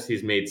office,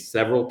 he's made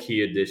several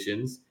key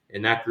additions,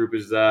 and that group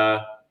is,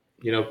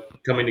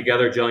 coming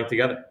together, gelling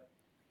together.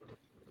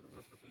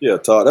 Yeah,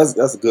 Todd,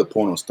 that's a good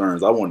point on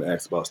Stearns. I wanted to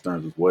ask about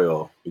Stearns as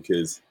well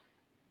because,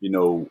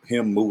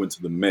 him moving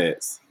to the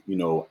Mets,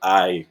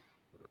 I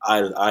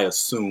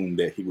assumed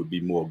that he would be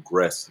more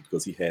aggressive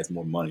because he has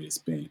more money to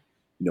spend,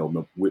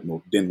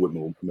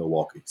 with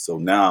Milwaukee. So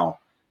now,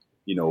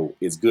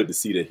 it's good to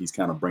see that he's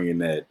kind of bringing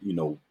that,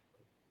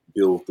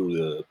 build through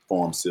the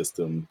farm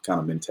system kind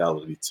of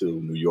mentality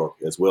to New York,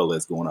 as well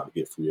as going out to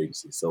get free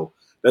agency. So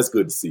that's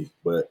good to see.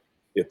 But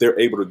if they're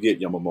able to get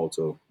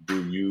Yamamoto,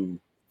 do you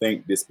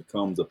think this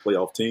becomes a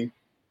playoff team?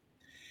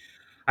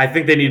 I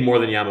think they need more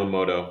than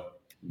Yamamoto.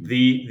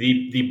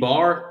 The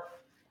bar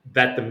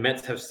that the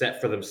Mets have set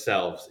for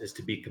themselves is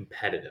to be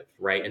competitive,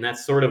 right? And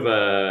that's sort of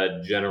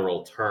a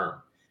general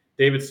term.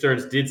 David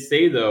Stearns did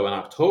say, though, in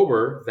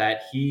October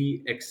that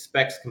he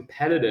expects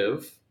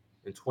competitive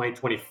in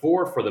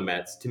 2024 for the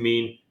Mets to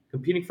mean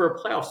competing for a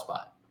playoff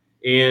spot.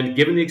 And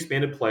given the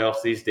expanded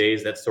playoffs these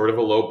days, that's sort of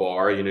a low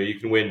bar. You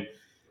can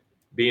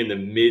be in the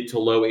mid to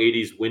low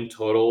 80s win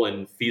total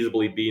and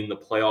feasibly be in the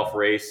playoff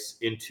race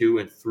into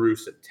and through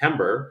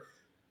September.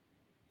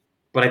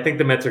 But I think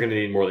the Mets are going to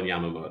need more than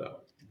Yamamoto.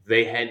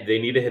 They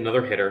need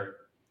another hitter,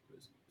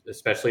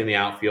 especially in the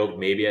outfield,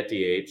 maybe at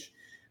DH.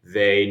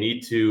 They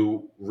need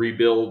to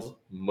rebuild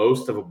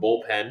most of a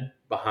bullpen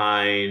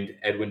behind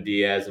Edwin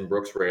Diaz and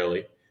Brooks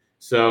Raley.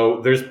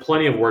 So there's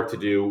plenty of work to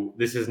do.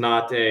 This is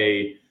not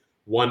a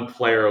one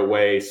player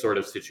away sort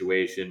of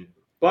situation,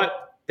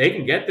 but they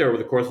can get there over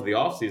the course of the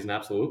offseason,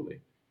 absolutely.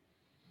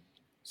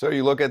 So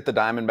you look at the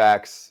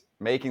Diamondbacks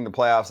making the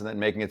playoffs and then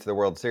making it to the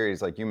World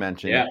Series, like you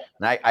mentioned. Yeah.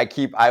 And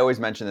I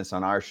always mention this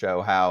on our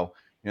show, how,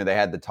 they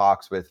had the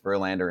talks with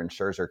Verlander and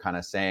Scherzer kind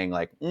of saying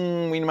like,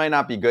 we might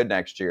not be good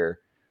next year.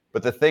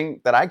 But the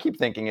thing that I keep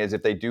thinking is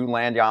if they do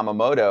land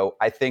Yamamoto,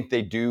 I think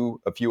they do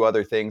a few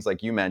other things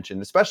like you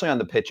mentioned, especially on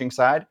the pitching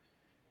side.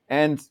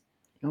 And,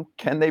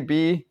 can they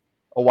be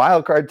a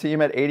wild card team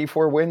at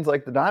 84 wins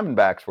like the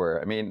Diamondbacks were?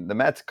 I mean, the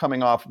Mets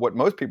coming off what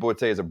most people would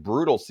say is a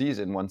brutal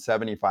season, won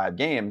 75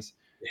 games.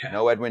 Yeah.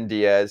 No Edwin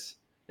Diaz.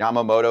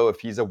 Yamamoto, if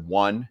he's a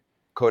 1.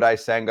 Kodai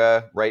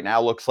Senga right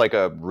now looks like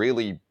a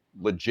really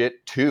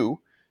legit 2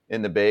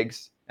 in the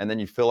bigs. And then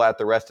you fill out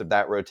the rest of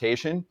that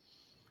rotation.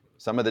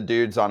 Some of the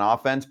dudes on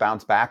offense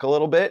bounce back a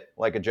little bit,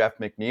 like a Jeff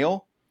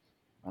McNeil.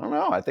 I don't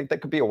know. I think that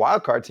could be a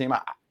wild card team.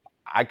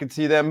 I could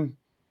see them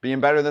being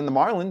better than the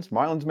Marlins.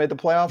 Marlins made the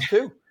playoffs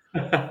too.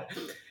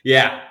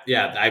 Yeah.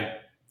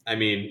 I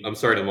mean, I'm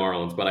sorry to the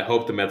Marlins, but I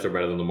hope the Mets are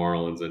better than the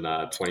Marlins in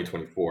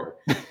 2024.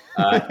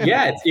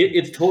 Yeah,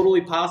 it's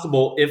totally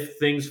possible if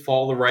things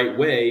fall the right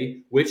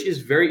way, which is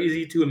very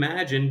easy to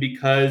imagine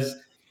because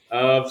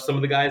of some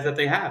of the guys that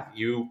they have.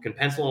 You can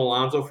pencil in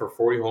Alonso for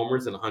 40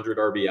 homers and 100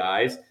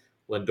 RBIs.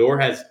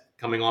 Lindor has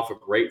coming off a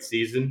great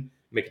season.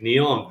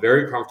 McNeil, I'm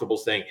very comfortable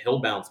saying he'll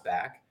bounce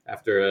back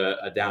after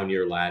a down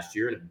year last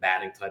year and a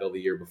batting title the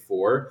year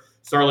before.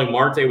 Starling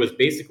Marte was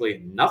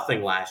basically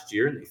nothing last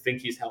year, and they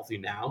think he's healthy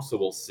now, so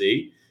we'll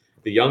see.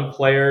 The young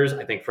players,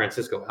 I think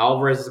Francisco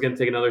Alvarez is going to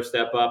take another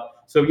step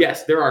up. So,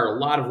 yes, there are a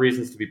lot of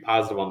reasons to be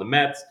positive on the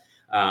Mets.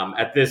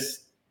 At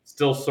this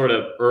still sort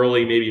of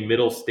early, maybe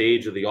middle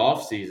stage of the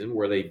offseason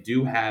where they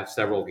do have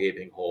several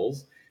gaping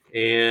holes,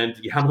 and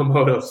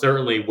Yamamoto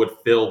certainly would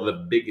fill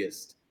the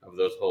biggest of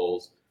those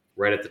holes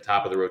right at the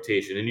top of the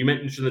rotation. And you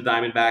mentioned the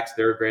Diamondbacks.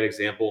 They're a great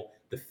example.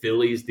 The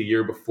Phillies the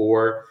year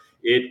before.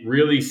 It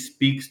really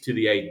speaks to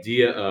the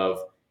idea of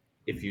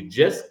if you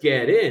just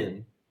get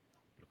in,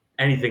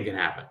 anything can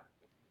happen.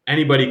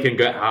 Anybody can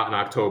get hot in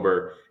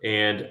October.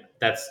 And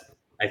that's,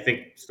 I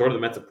think, sort of the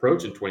Mets'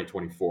 approach in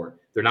 2024.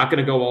 They're not going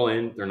to go all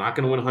in. They're not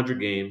going to win 100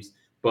 games,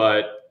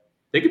 but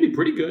they could be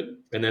pretty good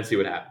and then see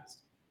what happens.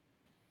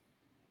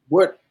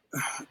 What,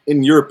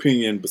 in your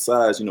opinion,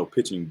 besides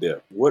pitching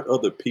depth, what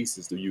other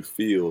pieces do you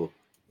feel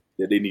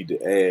that they need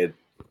to add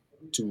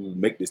to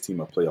make this team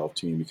a playoff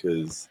team?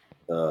 Because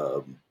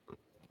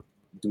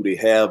do they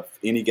have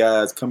any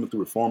guys coming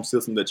through the farm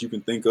system that you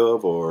can think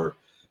of, or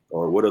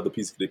what other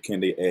pieces can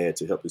they add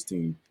to help this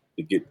team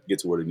to get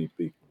to where they need to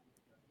be?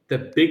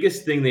 The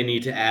biggest thing they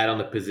need to add on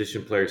the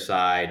position player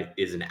side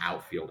is an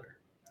outfielder.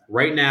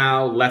 Right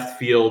now, left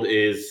field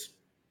is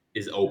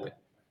open.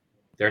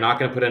 They're not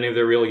going to put any of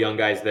their real young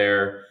guys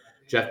there.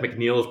 Jeff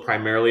McNeil is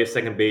primarily a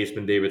second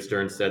baseman, David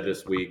Stern said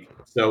this week.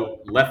 So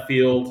left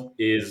field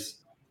is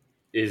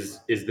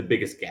the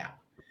biggest gap.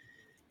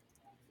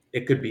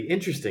 It could be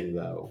interesting,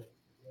 though,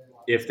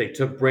 if they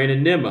took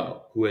Brandon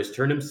Nimmo, who has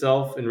turned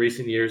himself in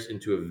recent years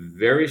into a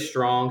very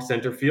strong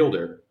center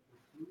fielder,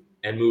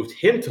 and moved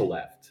him to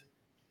left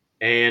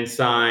and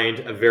signed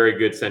a very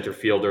good center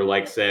fielder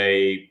like,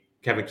 say,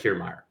 Kevin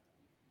Kiermaier.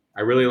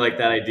 I really like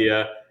that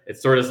idea.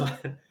 It's sort of,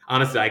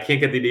 honestly, I can't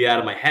get the idea out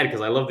of my head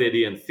because I love the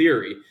idea in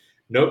theory.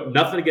 No,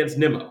 nothing against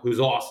Nimmo, who's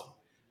awesome.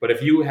 But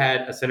if you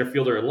had a center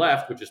fielder in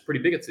left, which is pretty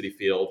big at Citi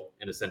Field,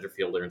 and a center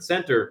fielder in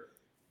center,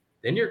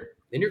 then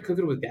you're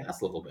cooking with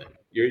gas a little bit.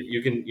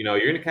 You're going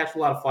to catch a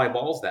lot of fly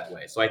balls that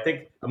way. So I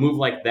think a move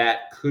like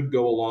that could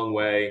go a long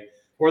way.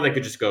 Or they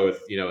could just go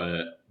with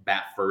a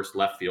bat first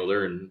left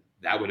fielder, and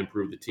that would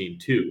improve the team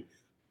too.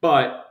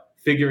 But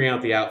figuring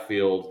out the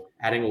outfield,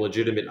 adding a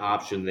legitimate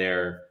option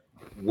there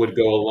would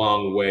go a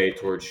long way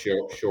towards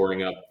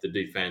shoring up the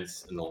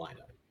defense and the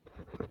lineup.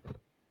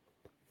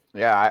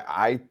 Yeah,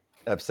 I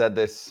have said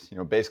this,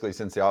 basically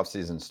since the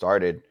offseason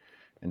started,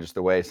 and just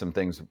the way some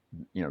things,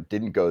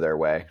 didn't go their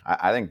way.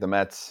 I think the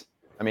Mets,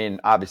 I mean,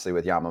 obviously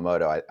with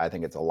Yamamoto, I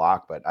think it's a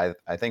lock, but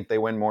I think they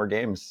win more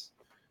games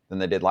than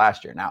they did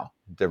last year. Now,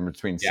 the difference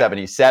between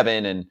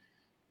 77 and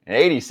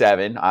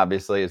 87,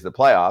 obviously, is the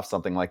playoffs,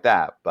 something like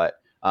that. But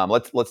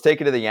let's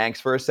take it to the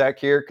Yanks for a sec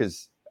here,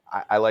 because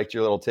I liked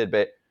your little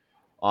tidbit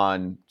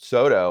on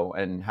Soto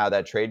and how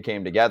that trade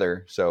came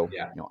together. So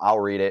I'll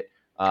read it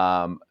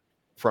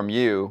from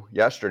you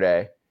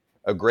yesterday.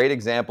 A great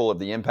example of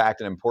the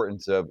impact and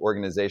importance of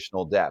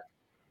organizational depth.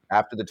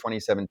 After the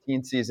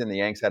 2017 season, the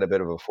Yanks had a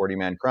bit of a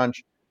 40-man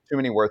crunch. Too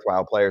many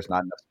worthwhile players,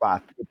 not enough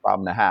spots. Good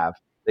problem to have.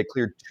 They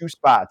cleared 2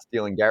 spots,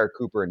 dealing Garrett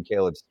Cooper and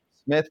Caleb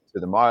Smith to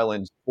the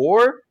Marlins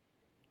for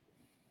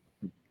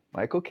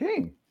Michael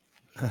King.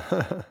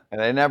 And they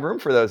didn't have room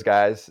for those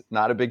guys.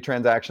 Not a big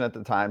transaction at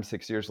the time.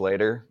 6 years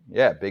later,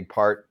 big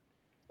part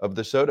of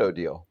the Soto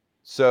deal.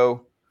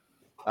 So,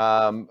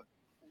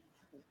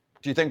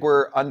 do you think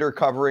we're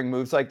undercovering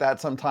moves like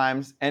that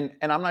sometimes? And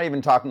I'm not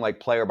even talking like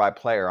player by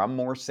player. I'm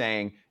more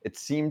saying it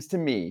seems to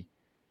me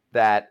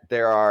that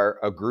there are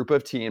a group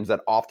of teams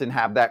that often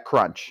have that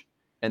crunch,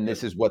 and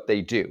this is what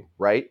they do,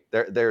 right?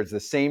 There's the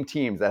same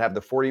teams that have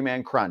the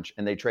 40-man crunch,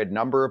 and they trade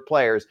number of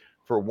players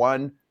for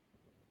one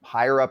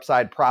higher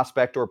upside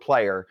prospect or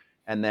player,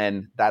 and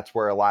then that's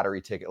where a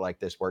lottery ticket like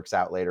this works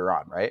out later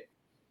on, right?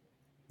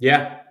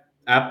 Yeah,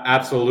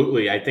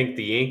 absolutely. I think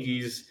the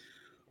Yankees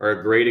are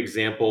a great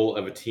example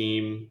of a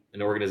team,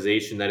 an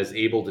organization that is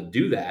able to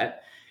do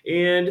that.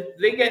 And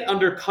they get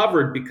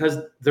undercovered because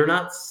they're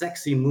not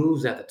sexy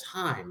moves at the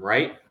time,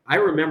 right? I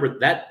remember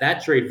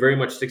that trade very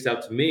much sticks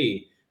out to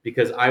me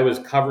because I was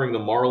covering the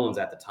Marlins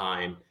at the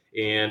time.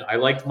 And I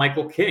liked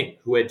Michael King,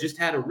 who had just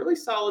had a really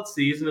solid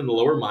season in the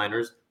lower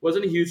minors.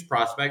 Wasn't a huge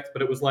prospect,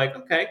 but it was like,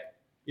 okay,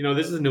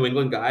 this is a New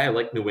England guy. I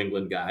like New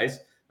England guys.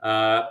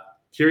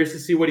 Curious to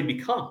see what he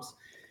becomes.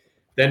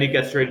 Then he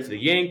gets traded to the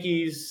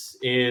Yankees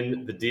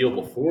in the deal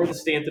before the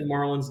Stanton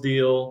Marlins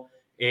deal.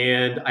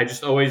 And I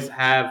just always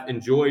have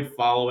enjoyed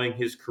following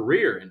his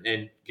career.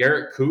 And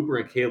Garrett Cooper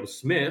and Caleb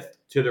Smith,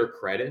 to their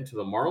credit and to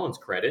the Marlins'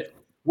 credit,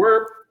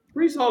 were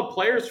pretty solid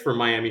players for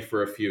Miami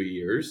for a few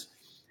years.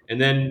 And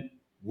then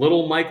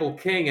little Michael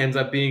King ends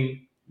up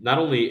being not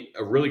only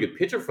a really good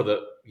pitcher for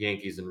the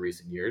Yankees in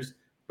recent years,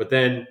 but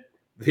then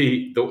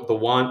the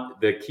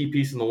key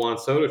piece in the Juan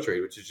Soto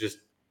trade, which is just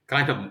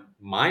kind of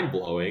mind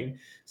blowing.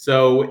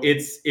 So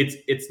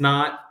it's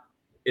not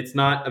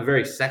a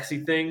very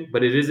sexy thing,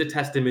 but it is a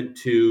testament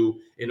to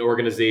an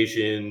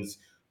organization's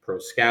pro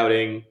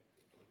scouting,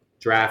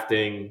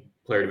 drafting,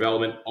 player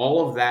development,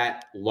 all of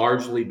that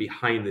largely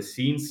behind the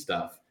scenes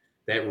stuff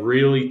that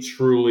really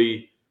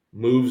truly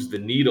moves the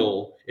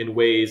needle in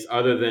ways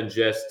other than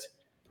just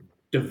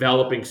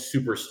developing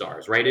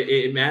superstars, right?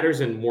 It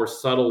matters in more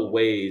subtle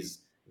ways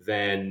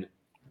than,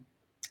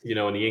 in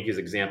the Yankees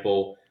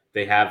example,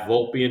 they have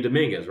Volpe and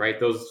Dominguez, right?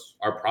 Those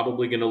are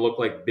probably going to look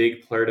like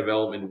big player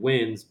development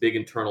wins, big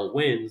internal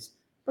wins.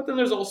 But then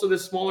there's also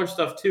this smaller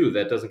stuff too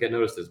that doesn't get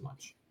noticed as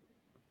much.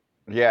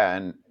 Yeah,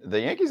 and the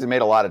Yankees have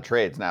made a lot of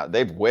trades. Now,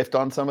 they've whiffed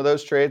on some of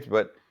those trades,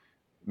 but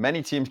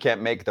many teams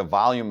can't make the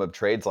volume of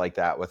trades like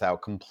that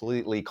without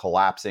completely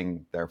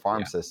collapsing their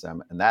farm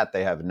system, and that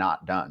they have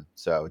not done.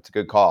 So it's a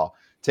good call.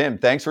 Tim,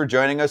 thanks for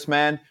joining us,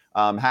 man.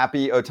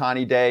 Happy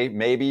Ohtani Day,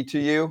 maybe to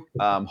you,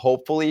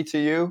 hopefully to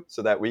you,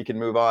 so that we can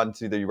move on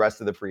to the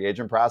rest of the free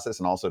agent process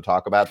and also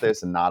talk about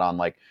this and not on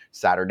like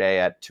Saturday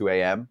at 2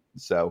 a.m.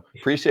 So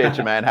appreciate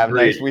you, man. Have a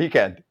nice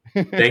weekend.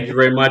 Thank you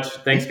very much.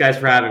 Thanks, guys,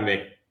 for having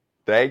me.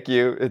 Thank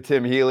you.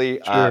 Tim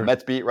Healy,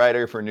 Mets beat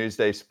writer for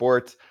Newsday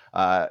Sports.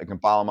 You can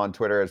follow him on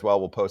Twitter as well.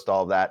 We'll post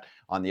all of that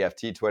on the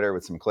FT Twitter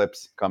with some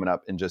clips coming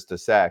up in just a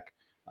sec.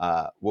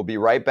 We'll be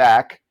right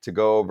back to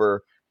go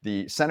over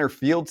the center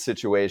field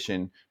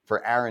situation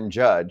for Aaron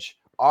Judge.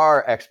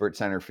 Our expert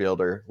center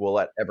fielder will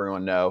let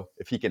everyone know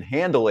if he can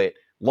handle it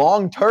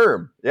long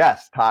term.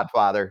 Yes, Todd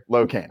Father,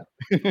 LoCain.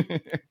 We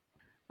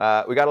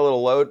got a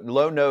little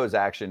low nose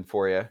action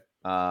for you.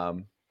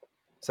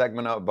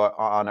 Segment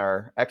on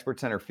our expert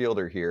center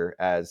fielder here,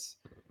 as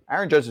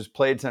Aaron Judge has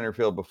played center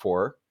field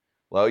before.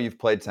 Lo, you've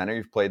played center,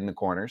 you've played in the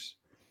corners.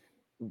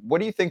 What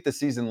do you think the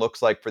season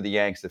looks like for the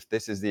Yanks if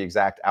this is the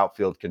exact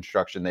outfield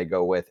construction they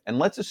go with? And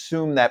let's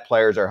assume that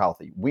players are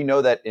healthy. We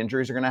know that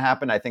injuries are going to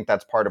happen. I think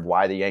that's part of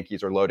why the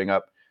Yankees are loading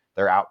up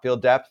their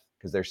outfield depth,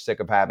 because they're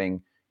sick of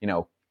having,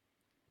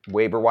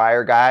 waiver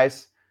wire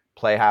guys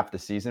play half the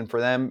season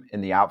for them in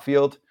the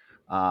outfield.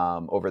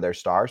 Over their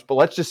stars. But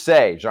let's just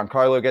say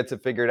Giancarlo gets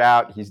it figured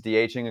out. He's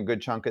DHing a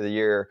good chunk of the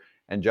year,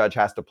 and Judge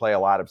has to play a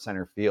lot of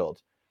center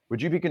field.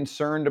 Would you be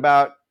concerned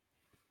about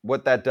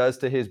what that does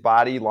to his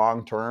body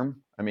long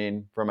term? I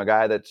mean, from a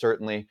guy that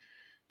certainly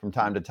from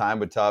time to time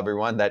would tell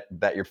everyone that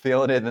you're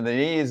feeling it in the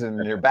knees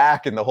and your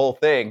back and the whole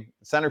thing.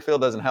 Center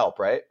field doesn't help,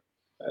 right?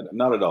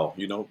 Not at all.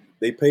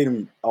 They paid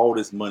him all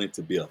this money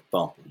to be a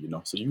thumper,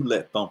 so you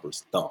let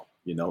thumpers thump.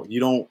 You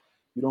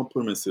don't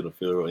put him in center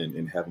field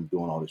and have him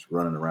doing all this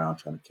running around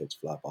trying to catch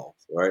fly balls.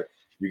 All right.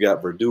 You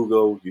got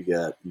Verdugo, you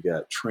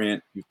got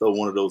Trent. You throw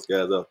one of those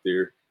guys out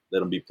there, let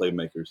them be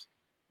playmakers.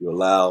 You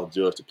allow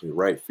Judge to play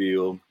right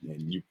field,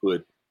 and you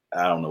put,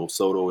 I don't know,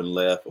 Soto in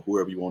left or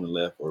whoever you want in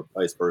left or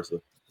vice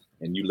versa,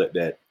 and you let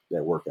that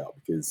work out,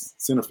 because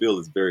center field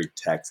is very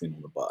taxing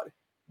on the body.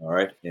 All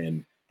right.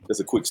 And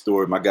just a quick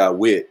story. My guy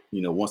Witt,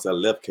 once I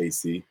left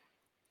KC,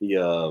 he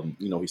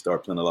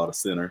started playing a lot of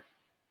center,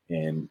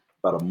 and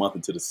about a month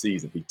into the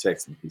season, he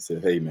texted me. He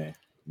said, "Hey, man,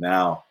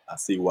 now I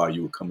see why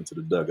you were coming to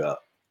the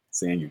dugout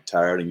saying you're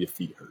tired and your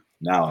feet hurt.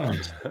 Now I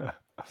understand."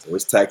 So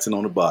it's taxing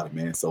on the body,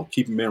 man. So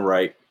keep him in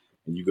right,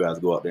 and you guys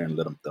go out there and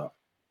let him thump.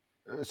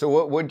 So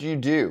what would you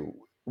do?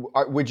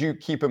 Would you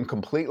keep him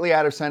completely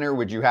out of center?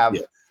 Would you have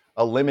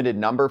a limited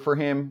number for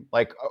him?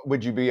 Like,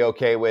 would you be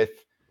okay with,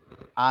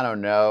 I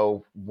don't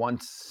know,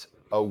 once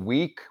a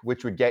week,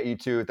 which would get you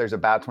to, if there's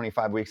about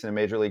 25 weeks in a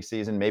major league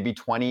season, maybe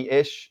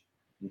 20-ish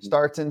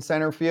starts in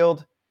center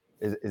field?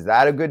 Is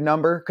that a good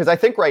number? Because I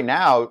think right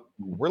now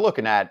we're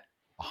looking at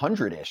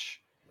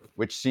 100-ish,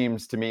 which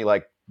seems to me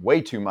like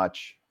way too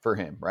much for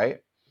him,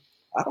 right?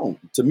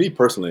 To me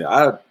personally,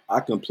 I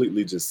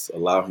completely just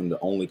allow him to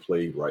only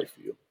play right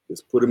field.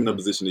 Just put him in a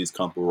position he's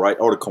comfortable, right,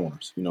 or the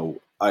corners,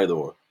 either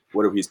or,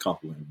 whatever he's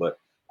comfortable in. But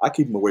I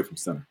keep him away from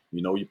center.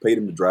 You paid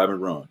him to drive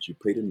and runs. You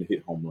paid him to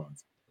hit home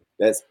runs.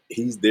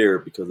 He's there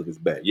because of his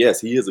bat.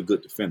 Yes, he is a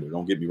good defender.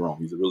 Don't get me wrong.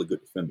 He's a really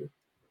good defender.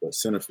 But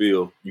center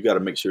field, you got to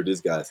make sure this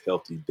guy's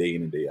healthy day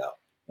in and day out.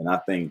 And I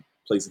think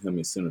placing him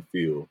in center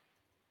field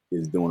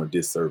is doing a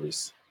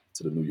disservice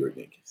to the New York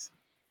Yankees.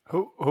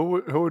 Who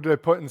would they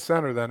put in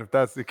center then, if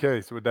that's the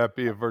case? Would that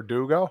be a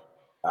Verdugo?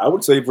 I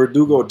would say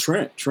Verdugo or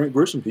Trent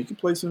Grisham. He can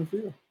play center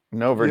field.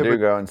 No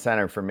Verdugo in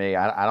center for me.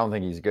 I don't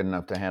think he's good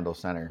enough to handle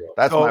center.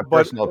 That's my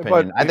personal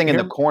opinion. I think in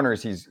the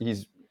corners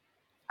he's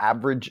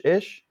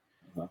average-ish.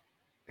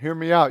 Hear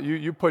me out.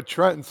 You put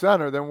Trent in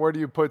center, then where do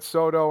you put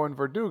Soto and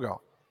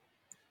Verdugo?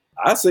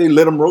 I say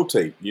let them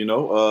rotate.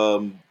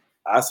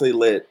 I say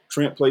let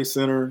Trent play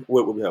center.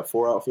 What would we have?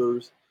 4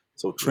 outfielders.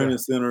 So Trent in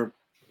center,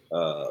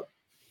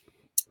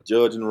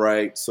 Judge in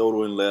right,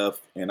 Soto in left,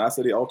 and I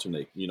say they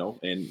alternate.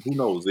 And who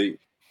knows?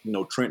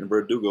 Trent and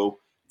Verdugo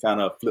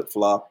kind of flip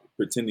flop,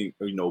 pretending.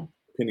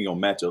 Depending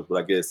on matchups.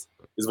 But I guess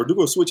is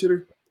Verdugo a switch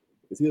hitter?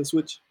 Is he a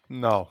switch?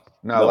 No,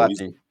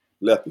 lefty.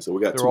 Lefty. So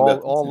we got They're two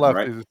all lefties in,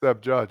 right? lefties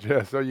except Judge.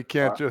 Yeah, so you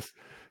can't just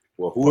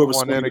Well, put whoever's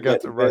one in swinging the bat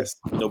against the the right.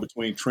 best,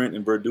 between Trent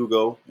and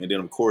Verdugo, and then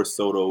of course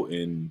Soto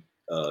and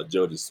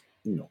Judge is,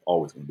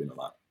 always going to be in the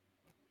lineup.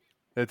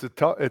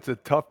 It's a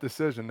tough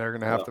decision they're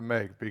going to have Yeah. to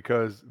make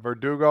because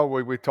Verdugo,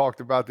 we talked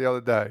about the other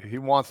day, he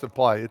wants to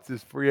play. It's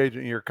his free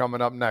agent year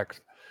coming up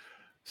next.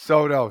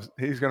 Soto,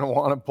 he's going to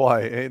want to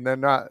play, and they're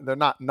not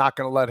going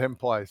to let him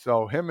play.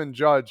 So him and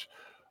Judge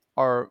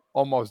are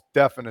almost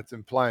definites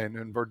in playing,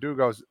 and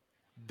Verdugo's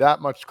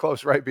that much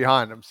close right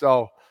behind him.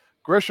 So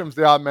Grisham's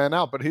the odd man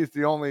out, but he's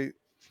the only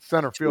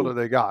center fielder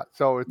they got.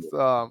 So it's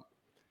do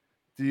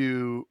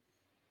you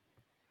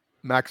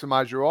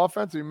maximize your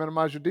offense or you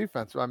minimize your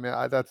defense? I mean,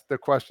 that's the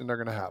question they're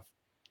going to have.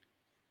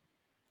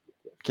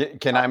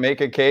 Can I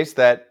make a case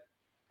that,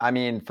 I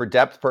mean, for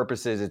depth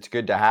purposes, it's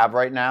good to have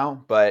right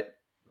now, but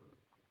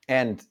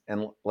and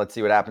let's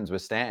see what happens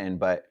with Stanton,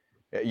 but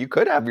you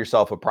could have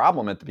yourself a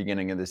problem at the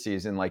beginning of the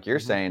season, like you're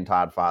saying,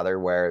 Todd Father,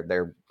 where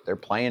they're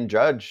playing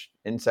Judge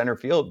in center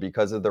field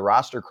because of the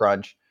roster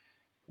crunch,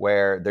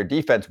 where their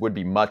defense would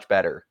be much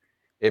better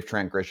if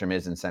Trent Grisham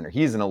is in center.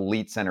 He's an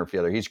elite center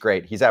fielder. He's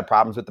great. He's had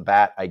problems with the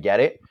bat. I get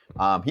it.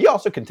 He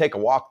also can take a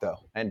walk, though,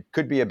 and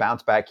could be a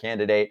bounce back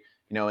candidate,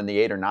 in the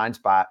 8 or 9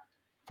 spot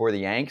for the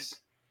Yanks.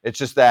 It's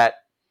just that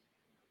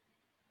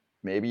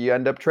maybe you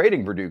end up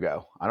trading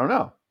Verdugo. I don't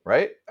know,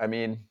 right? I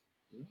mean,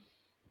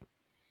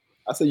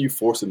 I say you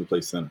force him to play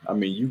center. I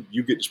mean,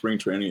 you get to spring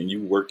training and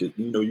you work it.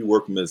 You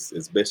work him as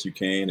best you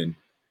can and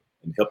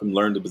help him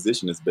learn the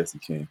position as best you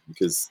can.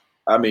 Because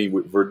I mean,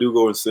 with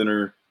Verdugo in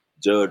center,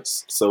 Judge,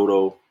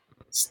 Soto,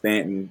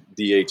 Stanton,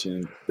 DH,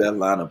 and that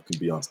lineup can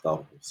be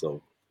unstoppable. So,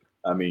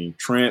 I mean,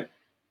 Trent,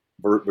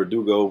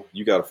 Verdugo,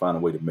 you got to find a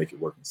way to make it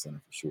work in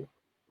center for sure.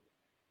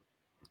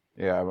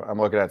 Yeah, I'm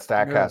looking at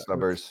StatCast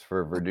numbers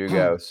for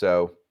Verdugo.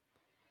 So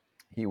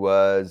he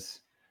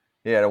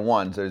had a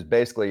 1. So it's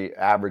basically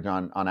average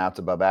on outs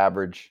above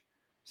average,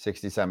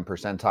 67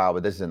 percentile,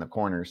 but this is in the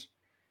corners.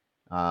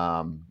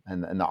 And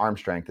the arm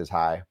strength is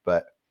high.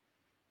 But,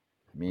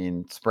 I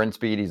mean, sprint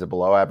speed, he's a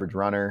below average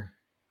runner.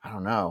 I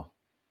don't know.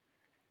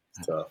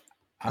 It's tough.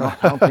 I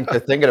don't think they're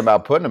thinking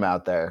about putting him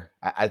out there.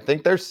 I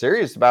think they're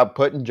serious about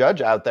putting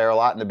Judge out there a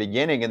lot in the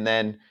beginning and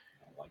then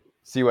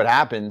see what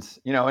happens.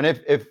 And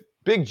if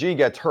Big G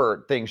gets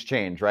hurt, things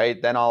change,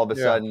 right? Then all of a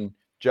sudden,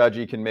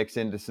 Judgy can mix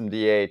into some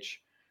DH.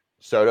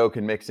 Soto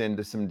can mix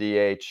into some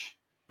DH.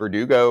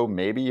 Verdugo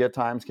maybe at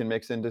times can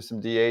mix into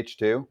some DH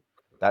too.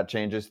 That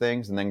changes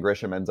things. And then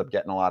Grisham ends up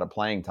getting a lot of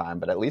playing time.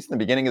 But at least in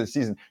the beginning of the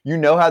season,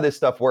 how this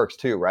stuff works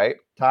too, right,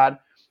 Todd?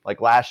 Like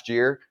last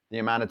year, the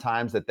amount of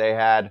times that they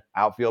had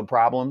outfield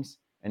problems,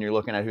 and you're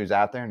looking at who's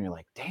out there, and you're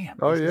like, damn,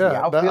 this is the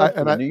outfield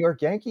for the New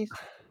York Yankees?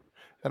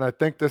 And I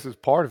think this is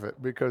part of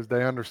it because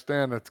they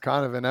understand it's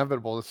kind of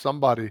inevitable that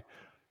somebody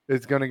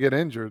is going to get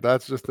injured.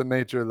 That's just the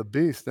nature of the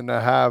beast. And to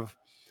have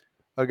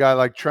a guy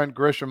like Trent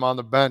Grisham on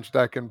the bench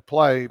that can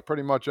play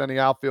pretty much any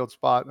outfield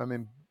spot. I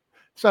mean,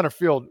 center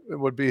field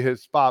would be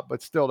his spot,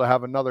 but still to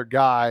have another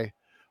guy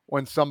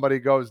when somebody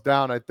goes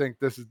down, I think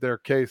this is their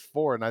case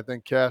for it. And I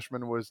think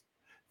Cashman was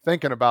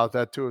thinking about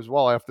that too as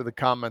well after the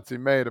comments he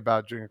made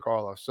about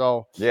Giancarlo.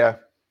 So yeah,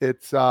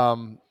 it's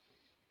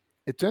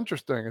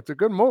interesting. It's a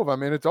good move. I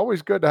mean, it's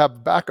always good to have a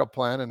backup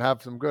plan and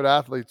have some good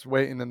athletes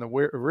waiting in the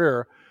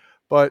rear,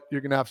 but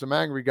you're going to have some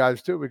angry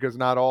guys too because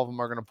not all of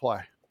them are going to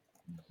play.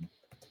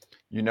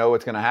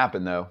 What's going to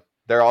happen, though.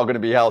 They're all going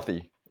to be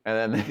healthy.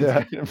 And then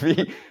it's going to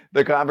be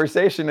the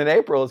conversation in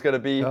April is going to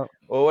be, well,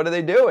 what are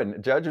they doing?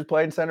 Judge is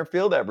playing center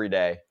field every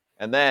day.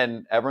 And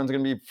then everyone's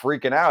going to be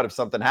freaking out if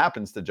something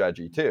happens to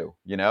Judgy too,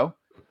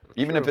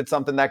 Even if it's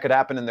something that could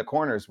happen in the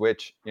corners,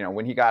 which,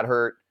 when he got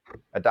hurt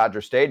at Dodger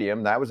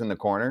Stadium, that was in the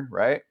corner,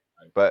 right?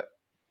 But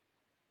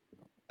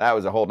that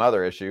was a whole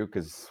nother issue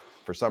because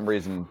for some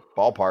reason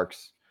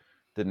ballparks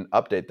didn't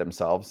update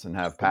themselves and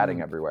have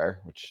padding everywhere,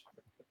 which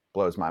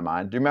blows my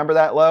mind. Do you remember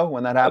that, Lo,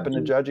 when that happened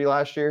to Judgy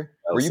last year?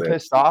 Were you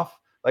pissed off?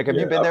 Like, have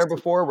you been there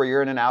before where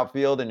you're in an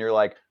outfield and you're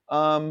like,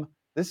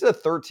 this is a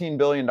 $13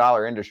 billion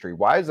industry.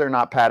 Why is there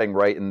not padding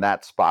right in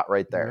that spot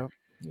right there?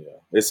 Yeah,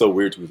 it's so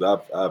weird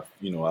because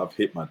I've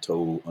hit my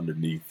toe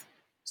underneath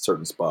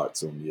certain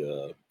spots on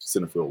the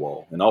center field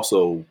wall, and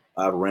also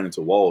I've ran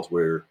into walls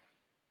where if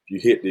you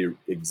hit the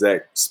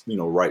exact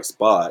right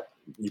spot,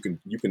 you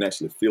can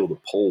actually feel the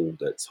pole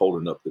that's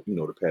holding up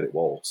the padded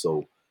wall.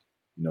 So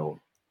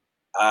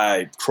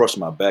I crushed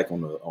my back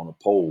on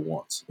a pole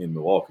once in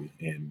Milwaukee,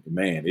 and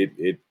man,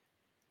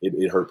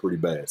 it hurt pretty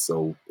bad.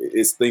 So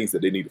it's things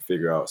that they need to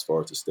figure out as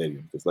far as the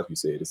stadium, because like you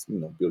said, it's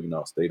 $1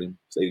 billion stadium.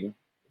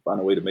 Find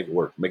a way to make it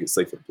work, make it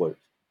safe for the players.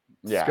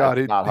 Yeah, Scott,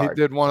 he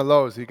did one of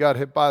those. He got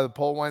hit by the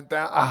pole, went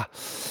down,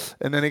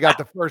 and then he got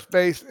to first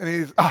base, and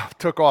he's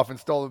took off and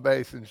stole the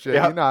base and shit.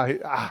 Yep.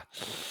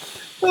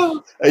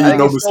 Hey,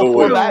 you stole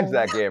 4 bags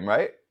that game,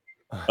 right?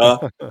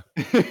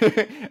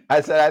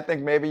 I said, I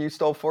think maybe you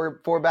stole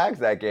four bags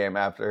that game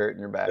after hurting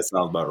your back. That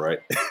sounds about right.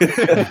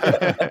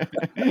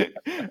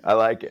 I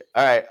like it.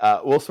 All right.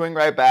 We'll swing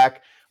right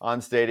back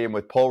on Stadium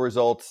with poll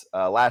results.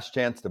 Last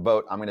chance to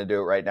vote. I'm going to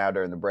do it right now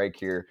during the break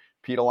here.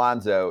 Pete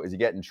Alonso, is he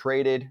getting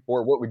traded,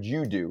 or what would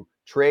you do?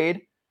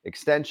 Trade,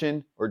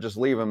 extension, or just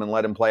leave him and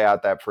let him play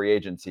out that free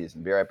agent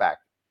season? Be right back.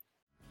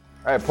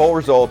 All right, poll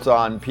results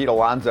on Pete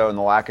Alonso and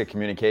the lack of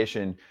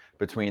communication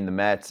between the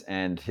Mets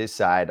and his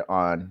side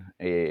on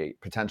a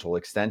potential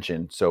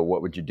extension. So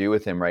what would you do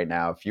with him right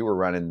now if you were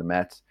running the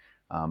Mets?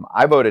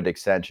 I voted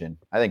extension.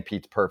 I think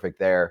Pete's perfect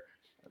there.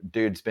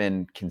 Dude's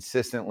been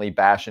consistently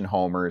bashing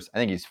homers. I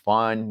think he's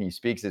fun. He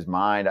speaks his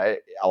mind.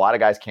 A lot of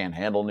guys can't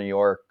handle New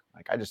York.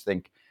 Like, I just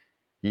think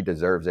he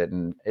deserves it.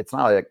 And it's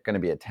not like going to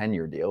be a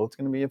 10-year deal. It's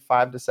going to be a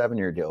 5 to 7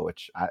 year deal,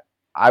 which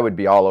I would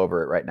be all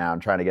over it right now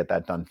and trying to get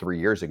that done 3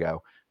 years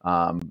ago.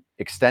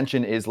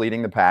 Extension is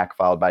leading the pack,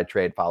 followed by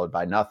trade, followed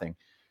by nothing.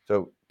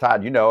 So,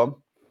 Todd, you know him.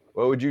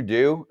 What would you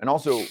do? And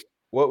also,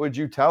 what would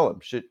you tell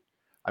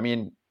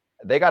him?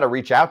 They got to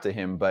reach out to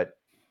him, but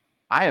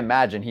I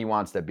imagine he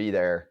wants to be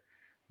there.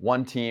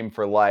 One team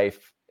for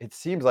life. It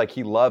seems like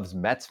he loves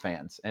Mets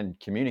fans and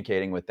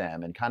communicating with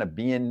them and kind of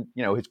being,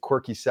 his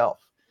quirky self.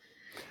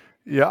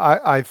 Yeah,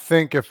 I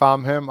think if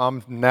I'm him,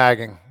 I'm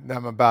nagging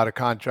them about a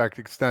contract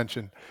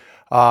extension.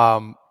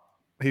 Like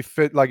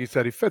you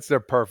said, he fits there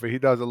perfect. He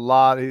does a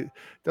lot. He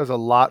does a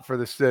lot for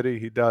the city.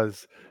 He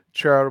does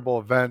charitable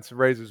events,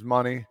 raises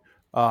money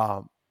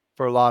for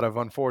a lot of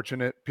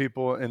unfortunate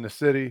people in the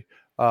city.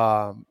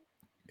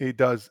 He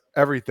does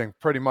everything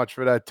pretty much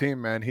for that team,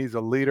 man. He's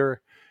a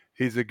leader.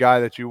 He's a guy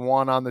that you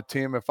want on the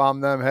team. If I'm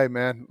them, hey,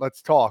 man,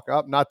 let's talk.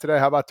 Not today.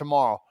 How about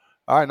tomorrow?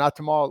 All right, not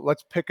tomorrow.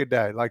 Let's pick a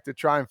day, like, to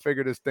try and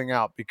figure this thing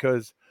out,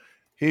 because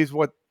he's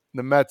what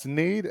the Mets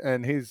need.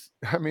 And he's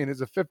a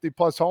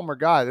 50-plus homer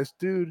guy. This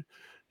dude,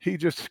 he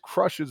just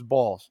crushes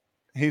balls.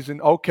 He's an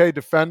okay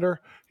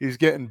defender. He's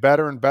getting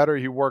better and better.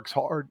 He works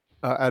hard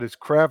at his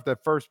craft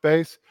at first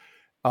base.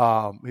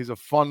 He's a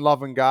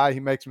fun-loving guy. He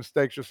makes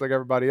mistakes just like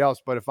everybody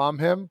else. But if I'm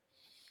him,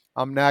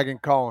 I'm nagging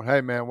Cohen.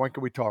 Hey, man, when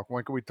can we talk?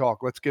 When can we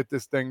talk? Let's get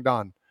this thing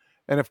done.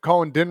 And if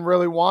Cohen didn't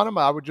really want him,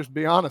 I would just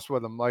be honest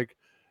with him. Like,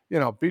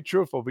 be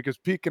truthful, because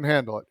Pete can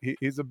handle it.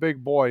 He's a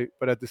big boy,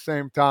 but at the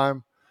same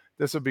time,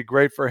 this would be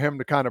great for him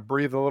to kind of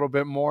breathe a little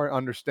bit more,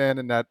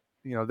 understanding that,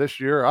 this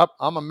year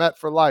I'm a Met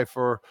for life,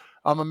 or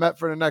I'm a Met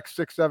for the next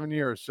 6-7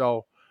 years.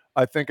 So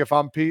I think if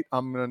I'm Pete,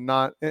 I'm going to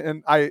not.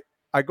 And I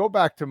go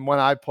back to when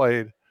I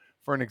played,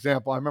 for an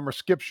example. I remember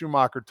Skip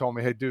Schumacher told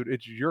me, hey, dude,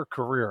 it's your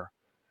career.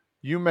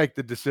 You make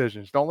the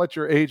decisions. Don't let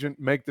your agent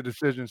make the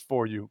decisions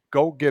for you.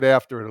 Go get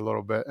after it a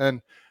little bit.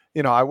 And,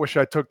 I wish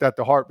I took that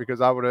to heart,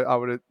 because I would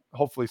have,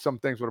 hopefully some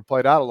things would have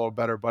played out a little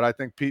better, but I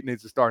think Pete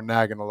needs to start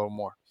nagging a little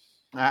more.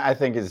 I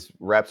think his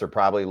reps are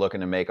probably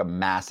looking to make a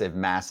massive,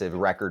 massive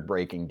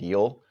record-breaking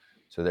deal.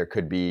 So there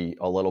could be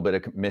a little bit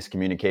of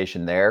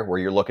miscommunication there, where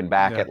you're looking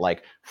back at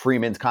like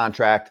Freeman's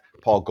contract,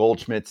 Paul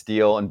Goldschmidt's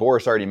deal, and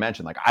Boris already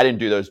mentioned, like, I didn't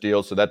do those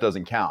deals, so that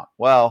doesn't count.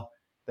 Well,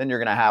 then you're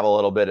going to have a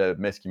little bit of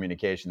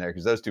miscommunication there,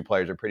 because those two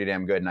players are pretty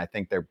damn good, and I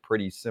think they're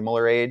pretty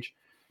similar age,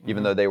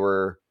 even though they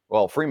were,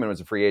 well, Freeman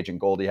was a free agent.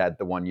 Goldie had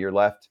the 1 year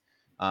left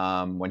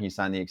when he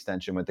signed the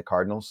extension with the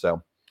Cardinals.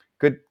 So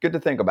good to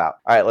think about.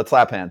 All right, let's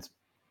slap hands.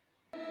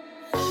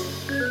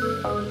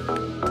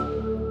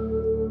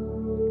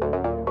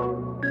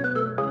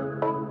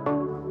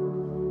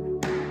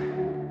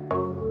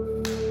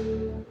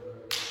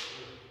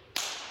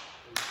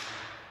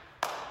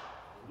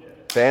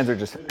 Fans are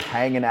just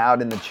hanging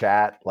out in the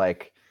chat.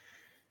 Like,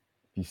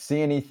 if you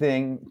see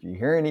anything, if you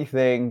hear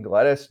anything,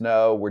 let us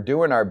know. We're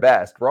doing our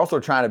best. We're also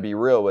trying to be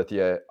real with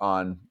you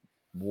on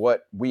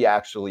what we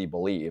actually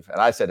believe.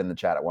 And I said in the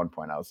chat at one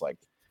point, I was like,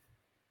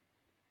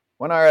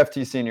 when our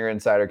FT senior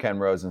insider Ken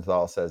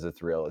Rosenthal says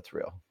it's real, it's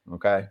real.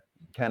 Okay?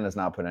 Ken has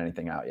not put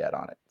anything out yet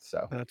on it.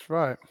 So that's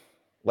right.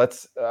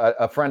 Let's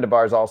a friend of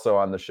ours also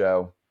on the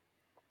show,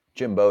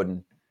 Jim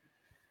Bowden,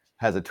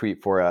 has a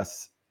tweet for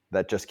us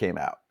that just came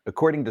out.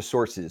 According to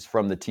sources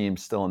from the team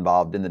still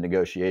involved in the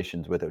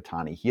negotiations with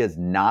Ohtani, he has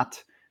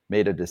not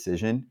made a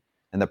decision,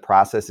 and the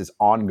process is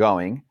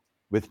ongoing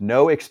with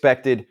no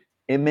expected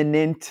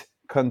imminent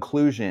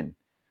conclusion.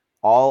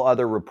 All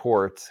other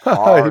reports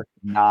are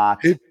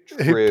not true.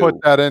 He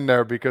put that in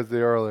there because the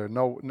earlier.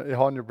 No,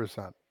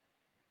 100%.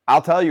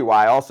 I'll tell you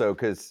why also,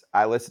 because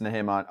I listened to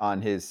him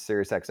on his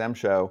SiriusXM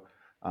show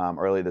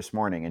early this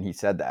morning, and he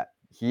said that.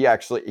 He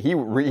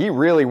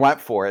really went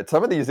for it.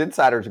 Some of these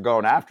insiders are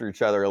going after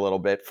each other a little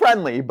bit,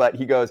 friendly, but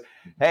he goes,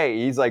 hey,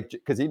 he's like,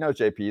 because he knows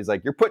JP, he's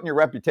like, you're putting your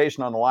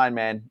reputation on the line,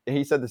 man. And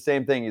he said the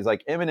same thing. He's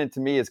like, imminent to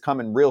me is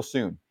coming real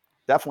soon.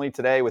 Definitely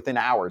today, within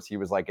hours. He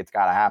was like, it's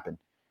got to happen,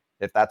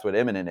 if that's what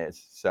imminent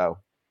is. So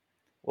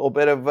a little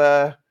bit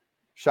of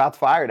shots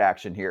fired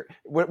action here.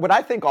 What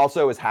I think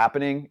also is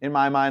happening in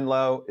my mind,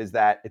 Lo, is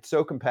that it's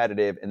so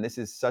competitive, and this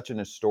is such an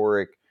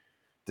historic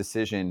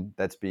decision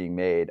that's being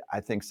made. I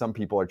think some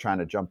people are trying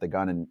to jump the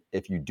gun, and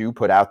if you do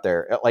put out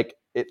there, like,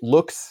 it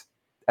looks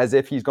as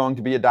if he's going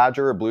to be a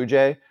Dodger or Blue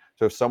Jay.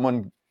 So if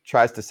someone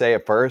tries to say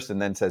it first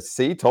and then says,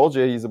 see, told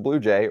you he's a Blue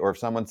Jay, or if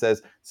someone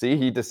says, see,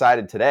 he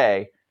decided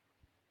today,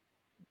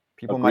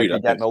 people might be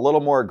getting a little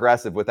more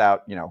aggressive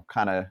without,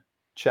 kind of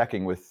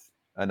checking with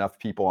enough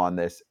people on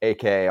this,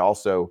 aka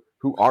also,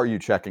 who are you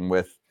checking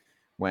with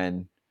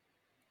when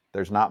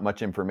there's not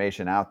much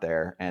information out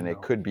there, and No.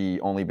 it could be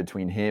only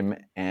between him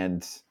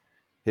and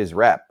his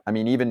rep. I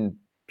mean, even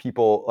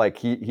people like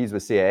he's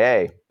with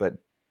CAA, but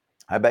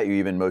I bet you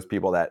even most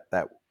people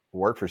that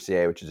work for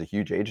CAA, which is a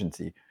huge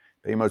agency,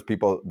 but most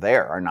people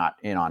there are not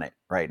in on it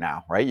right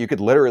now, right? You could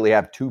literally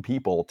have two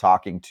people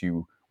talking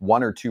to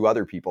one or two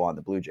other people on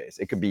the Blue Jays.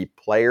 It could be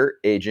player,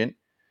 agent,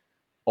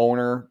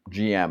 owner,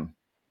 GM.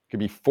 It could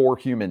be 4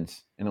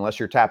 humans, and unless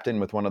you're tapped in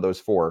with one of those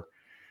 4,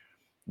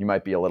 you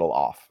might be a little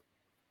off.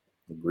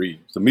 Agreed.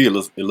 To me, it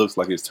looks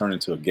like it's turned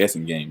into a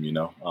guessing game.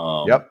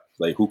 Yep.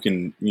 Like who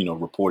can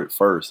report it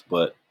first,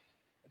 but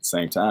at the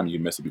same time, you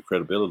mess up your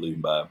credibility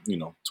by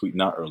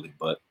tweeting out early.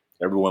 But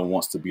everyone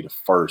wants to be the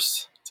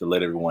first to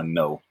let everyone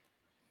know.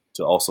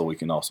 It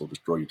can also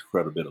destroy your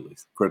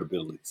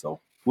credibility. So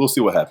we'll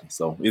see what happens.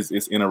 So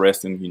it's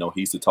interesting.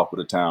 He's the talk of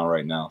the town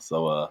right now.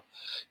 So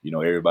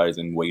everybody's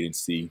in wait and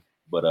see.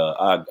 But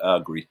I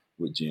agree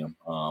with Jim.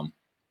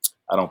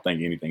 I don't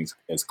think anything's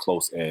as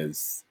close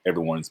as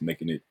everyone's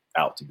making it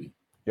out to be.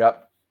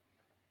 Yep.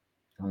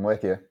 I'm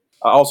with you.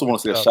 I also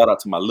want to say a shout out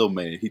to my little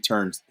man. He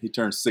turns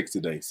 6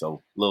 today.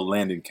 So little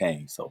Landon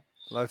Kane. So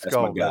let's that's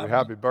go, my guy, baby.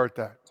 Happy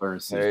birthday.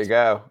 There you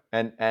go.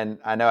 And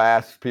I know I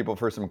asked people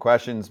for some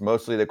questions.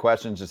 Mostly the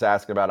questions just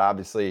asking about,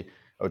 obviously,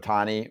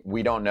 Ohtani.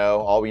 We don't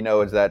know. All we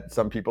know is that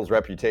some people's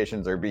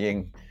reputations are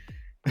being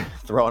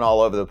thrown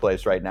all over the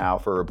place right now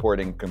for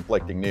reporting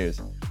conflicting news.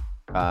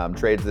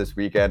 Trades this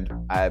weekend,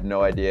 I have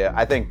no idea.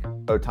 I think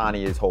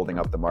Ohtani is holding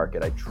up the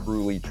market. I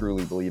truly,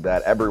 truly believe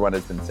that. Everyone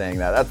has been saying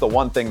that. That's the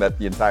one thing that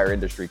the entire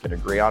industry can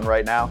agree on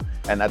right now,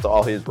 and that's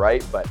all his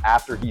right. But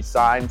after he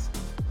signs,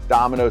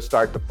 dominoes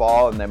start to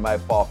fall, and they might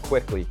fall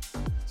quickly.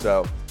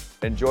 So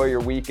enjoy your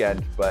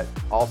weekend, but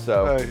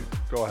also... Hey,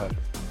 go ahead.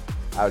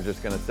 I was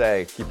just going to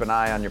say, keep an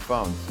eye on your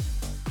phones.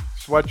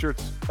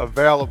 Sweatshirts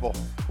available.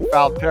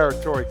 Foul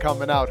territory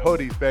coming out.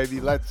 Hoodies, baby.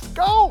 Let's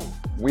go.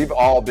 We've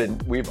all been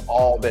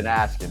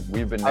asking.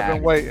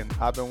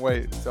 I've been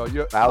waiting. So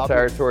Foul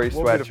territory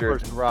we'll sweatshirt. Be the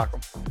first to rock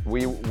them.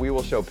 We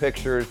will show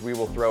pictures. We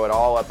will throw it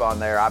all up on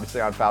there.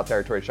 Obviously on Foul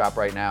Territory Shop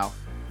right now,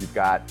 you've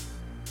got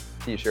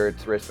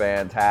t-shirts,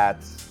 wristbands,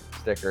 hats,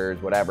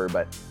 stickers, whatever.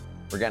 But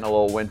we're getting a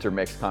little winter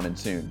mix coming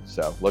soon.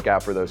 So look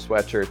out for those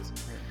sweatshirts.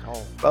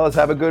 Fellas,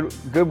 have a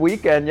good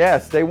weekend. Yeah,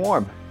 stay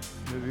warm.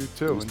 You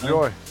too.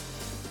 Enjoy.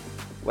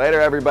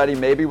 Later, everybody.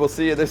 Maybe we'll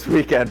see you this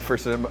weekend for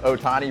some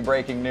Ohtani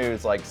breaking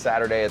news like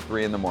Saturday at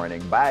 3 in the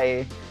morning.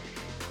 Bye.